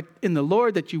testified in the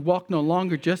Lord that you walk no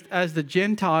longer just as the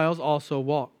Gentiles also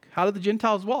walk. How do the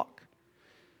Gentiles walk?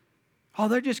 Oh,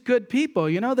 they're just good people.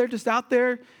 They're just out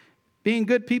there being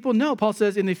good people. No, Paul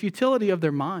says in the futility of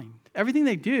their mind. Everything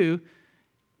they do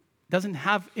doesn't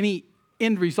have any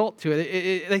end result to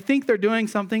it. They think they're doing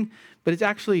something, but it's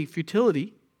actually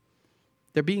futility.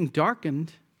 They're being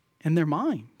darkened in their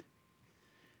mind,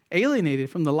 alienated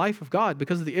from the life of God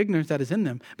because of the ignorance that is in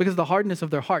them, because of the hardness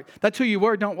of their heart. That's who you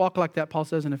were. Don't walk like that, Paul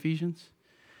says in Ephesians.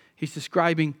 He's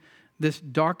describing this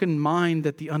darkened mind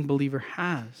that the unbeliever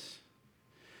has.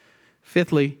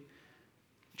 Fifthly,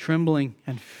 trembling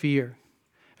and fear.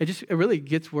 It really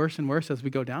gets worse and worse as we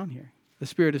go down here. The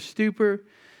spirit of stupor,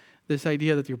 this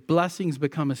idea that your blessings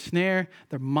become a snare,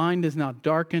 their mind is now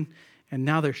darkened, and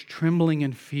now there's trembling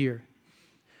and fear.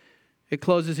 It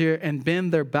closes here, and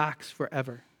bend their backs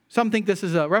forever. Some think this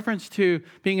is a reference to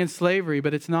being in slavery,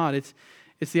 but it's not. It's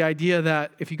the idea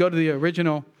that if you go to the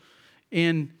original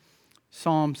in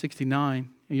Psalm 69,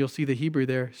 and you'll see the Hebrew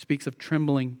there, speaks of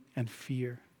trembling and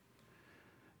fear.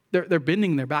 They're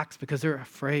bending their backs because they're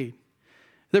afraid.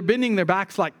 They're bending their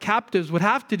backs like captives would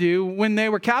have to do when they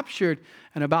were captured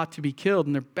and about to be killed,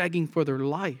 and they're begging for their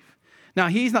life. Now,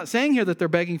 he's not saying here that they're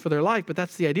begging for their life, but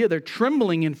that's the idea. They're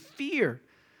trembling in fear.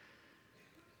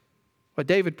 What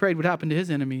David prayed would happen to his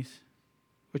enemies,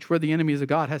 which were the enemies of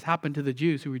God, has happened to the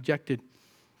Jews who rejected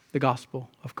the gospel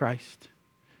of Christ.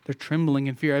 They're trembling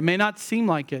in fear. It may not seem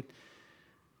like it,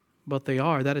 but they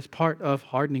are. That is part of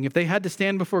hardening. If they had to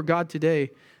stand before God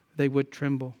today, they would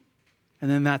tremble. And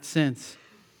in that sense,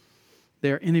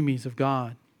 they're enemies of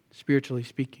God, spiritually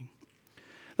speaking.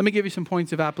 Let me give you some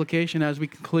points of application as we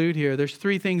conclude here. There's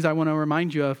 3 things I want to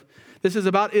remind you of. This is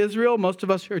about Israel. Most of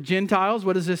us are Gentiles.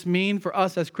 What does this mean for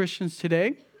us as Christians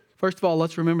today? First of all,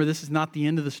 let's remember this is not the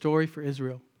end of the story for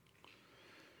Israel.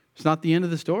 It's not the end of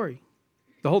the story.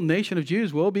 The whole nation of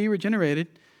Jews will be regenerated.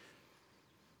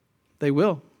 They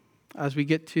will. As we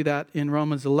get to that in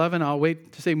Romans 11, I'll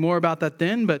wait to say more about that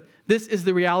then, but this is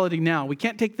the reality now. We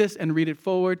can't take this and read it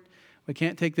forward. We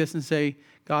can't take this and say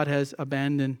God has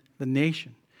abandoned the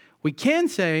nation. We can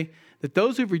say that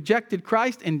those who've rejected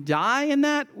Christ and die in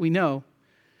that, we know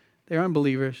they're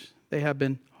unbelievers. They have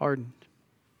been hardened.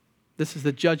 This is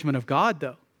the judgment of God,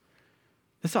 though.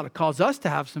 This ought to cause us to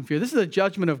have some fear. This is the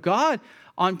judgment of God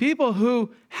on people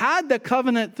who had the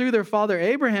covenant through their father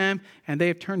Abraham, and they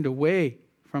have turned away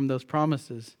from those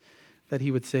promises that he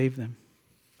would save them.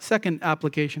 Second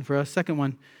application for us, second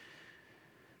one,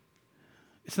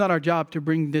 it's not our job to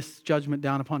bring this judgment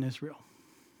down upon Israel.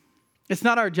 It's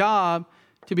not our job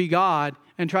to be God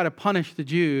and try to punish the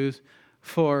Jews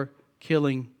for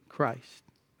killing Christ.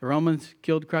 The Romans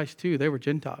killed Christ too. They were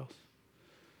Gentiles.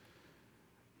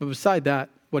 But beside that,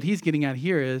 what he's getting at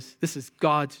here is this is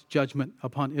God's judgment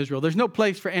upon Israel. There's no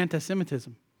place for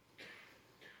anti-Semitism.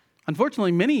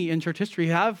 Unfortunately, many in church history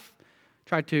have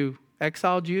tried to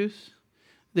exile Jews,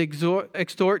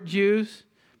 extort Jews,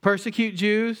 persecute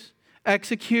Jews,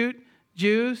 execute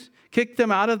Jews, kick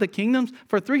them out of the kingdoms.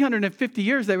 For 350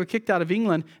 years, they were kicked out of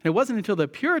England. And it wasn't until the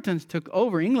Puritans took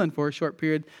over England for a short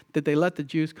period that they let the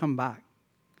Jews come back.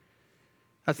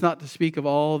 That's not to speak of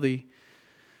all the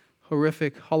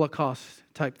horrific Holocaust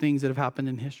type things that have happened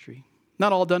in history.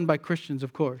 Not all done by Christians,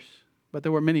 of course, but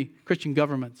there were many Christian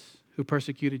governments who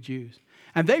persecuted Jews.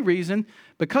 And they reason,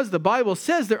 because the Bible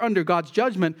says they're under God's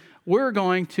judgment, we're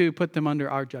going to put them under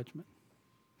our judgment.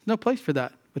 There's no place for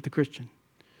that with the Christian.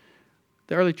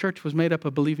 The early church was made up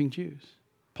of believing Jews.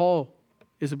 Paul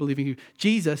is a believing Jew.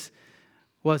 Jesus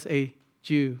was a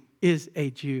Jew, is a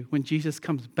Jew. When Jesus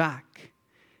comes back,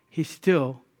 he's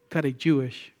still got a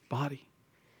Jewish body.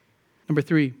 Number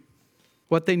 3,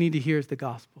 what they need to hear is the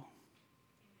gospel.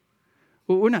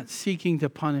 Well, we're not seeking to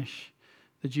punish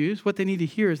the Jews. What they need to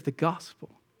hear is the gospel.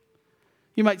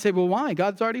 You might say, well, why?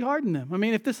 God's already hardened them. I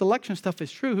mean, if this election stuff is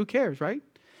true, who cares, right?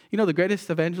 You know the greatest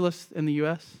evangelist in the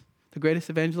U.S.? The greatest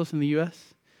evangelist in the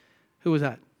U.S.? Who was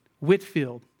that?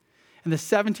 Whitefield. In the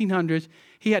 1700s,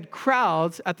 he had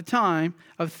crowds at the time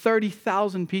of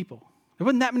 30,000 people. There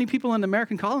wasn't that many people in the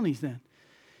American colonies then.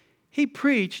 He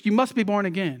preached, you must be born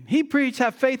again. He preached,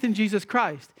 have faith in Jesus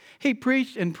Christ. He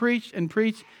preached and preached and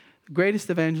preached. The greatest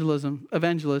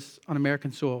evangelists on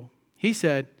American soil. He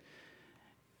said,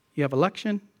 you have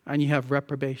election and you have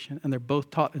reprobation, and they're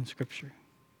both taught in Scripture.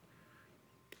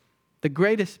 the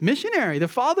greatest missionary, the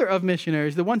father of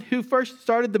missionaries, the one who first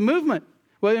started the movement,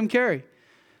 William Carey.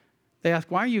 They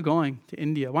ask, why are you going to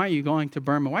India? Why are you going to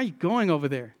Burma? Why are you going over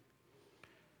there?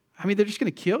 I mean, they're just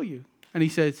going to kill you. And he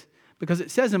says, because it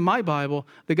says in my Bible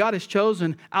that God has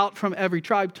chosen out from every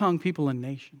tribe, tongue, people, and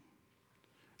nation.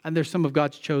 And there's some of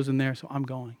God's chosen there, so I'm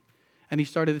going. And he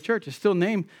started the church. It's still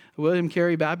named William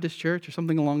Carey Baptist Church or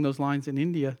something along those lines in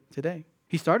India today.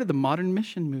 He started the modern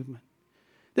mission movement.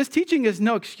 This teaching is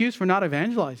no excuse for not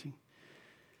evangelizing.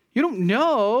 You don't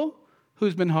know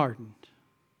who's been hardened.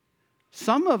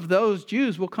 Some of those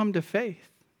Jews will come to faith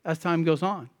as time goes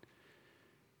on.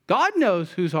 God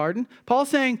knows who's hardened. Paul's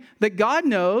saying that God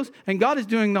knows and God is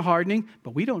doing the hardening,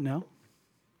 but we don't know.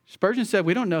 Spurgeon said,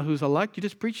 we don't know who's elect. You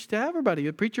just preach to everybody.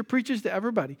 The preacher preaches to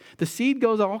everybody. The seed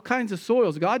goes on all kinds of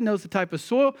soils. God knows the type of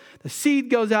soil. The seed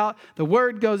goes out. The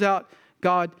word goes out.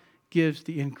 God gives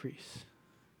the increase.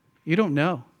 You don't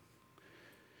know.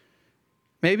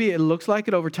 Maybe it looks like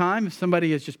it over time if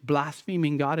somebody is just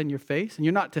blaspheming God in your face, and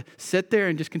you're not to sit there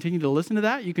and just continue to listen to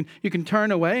that. You can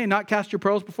turn away and not cast your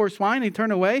pearls before swine and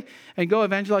turn away and go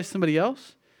evangelize somebody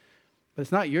else. But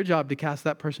it's not your job to cast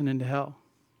that person into hell.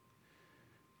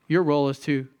 Your role is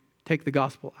to take the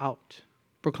gospel out,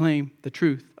 proclaim the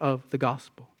truth of the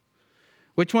gospel.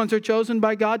 Which ones are chosen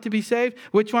by God to be saved?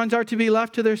 Which ones are to be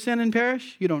left to their sin and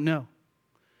perish? You don't know.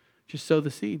 Just sow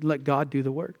the seed. Let God do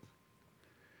the work.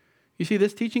 You see,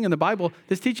 this teaching in the Bible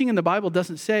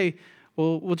doesn't say,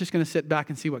 well, we're just going to sit back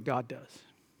and see what God does.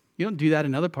 You don't do that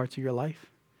in other parts of your life.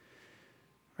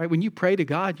 Right? When you pray to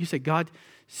God, you say, God,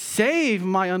 save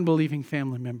my unbelieving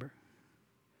family member.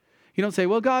 You don't say,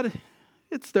 well, God,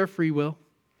 it's their free will.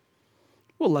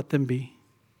 We'll let them be.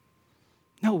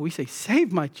 No, we say,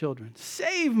 save my children.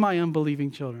 Save my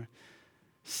unbelieving children.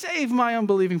 Save my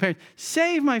unbelieving parents.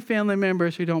 Save my family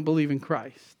members who don't believe in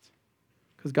Christ.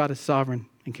 Because God is sovereign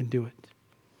and can do it.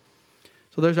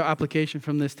 So there's our application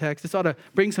from this text. This ought to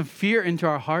bring some fear into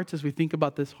our hearts as we think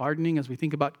about this hardening, as we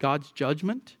think about God's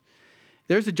judgment.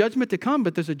 There's a judgment to come,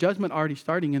 but there's a judgment already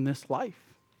starting in this life.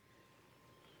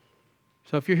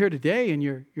 So if you're here today and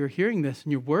you're hearing this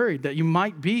and you're worried that you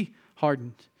might be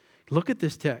hardened, look at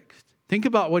this text. Think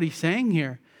about what he's saying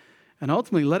here, and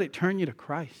ultimately let it turn you to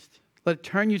Christ. Let it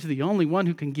turn you to the only one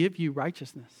who can give you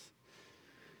righteousness.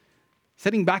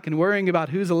 Sitting back and worrying about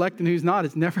who's elect and who's not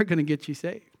is never going to get you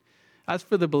saved. As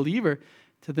for the believer,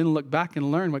 to then look back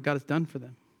and learn what God has done for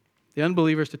them. The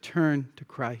unbelievers to turn to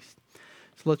Christ.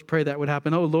 So let's pray that would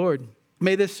happen. Oh Lord,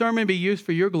 may this sermon be used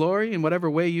for your glory in whatever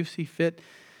way you see fit.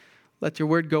 Let your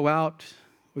word go out.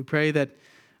 We pray that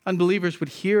unbelievers would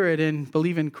hear it and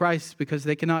believe in Christ because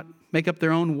they cannot make up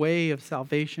their own way of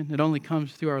salvation. It only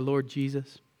comes through our Lord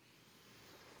Jesus.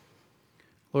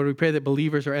 Lord, we pray that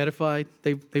believers are edified.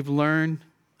 They've learned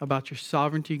about your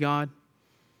sovereignty, God.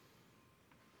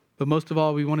 But most of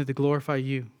all, we wanted to glorify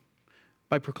you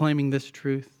by proclaiming this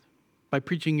truth, by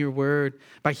preaching your word,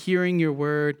 by hearing your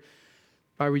word,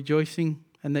 by rejoicing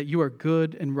and that you are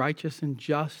good and righteous and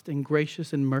just and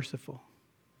gracious and merciful.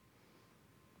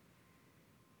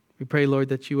 We pray, Lord,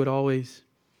 that you would always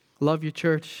love your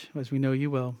church as we know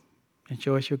you will and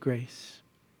show us your grace.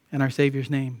 In our Savior's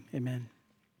name, amen.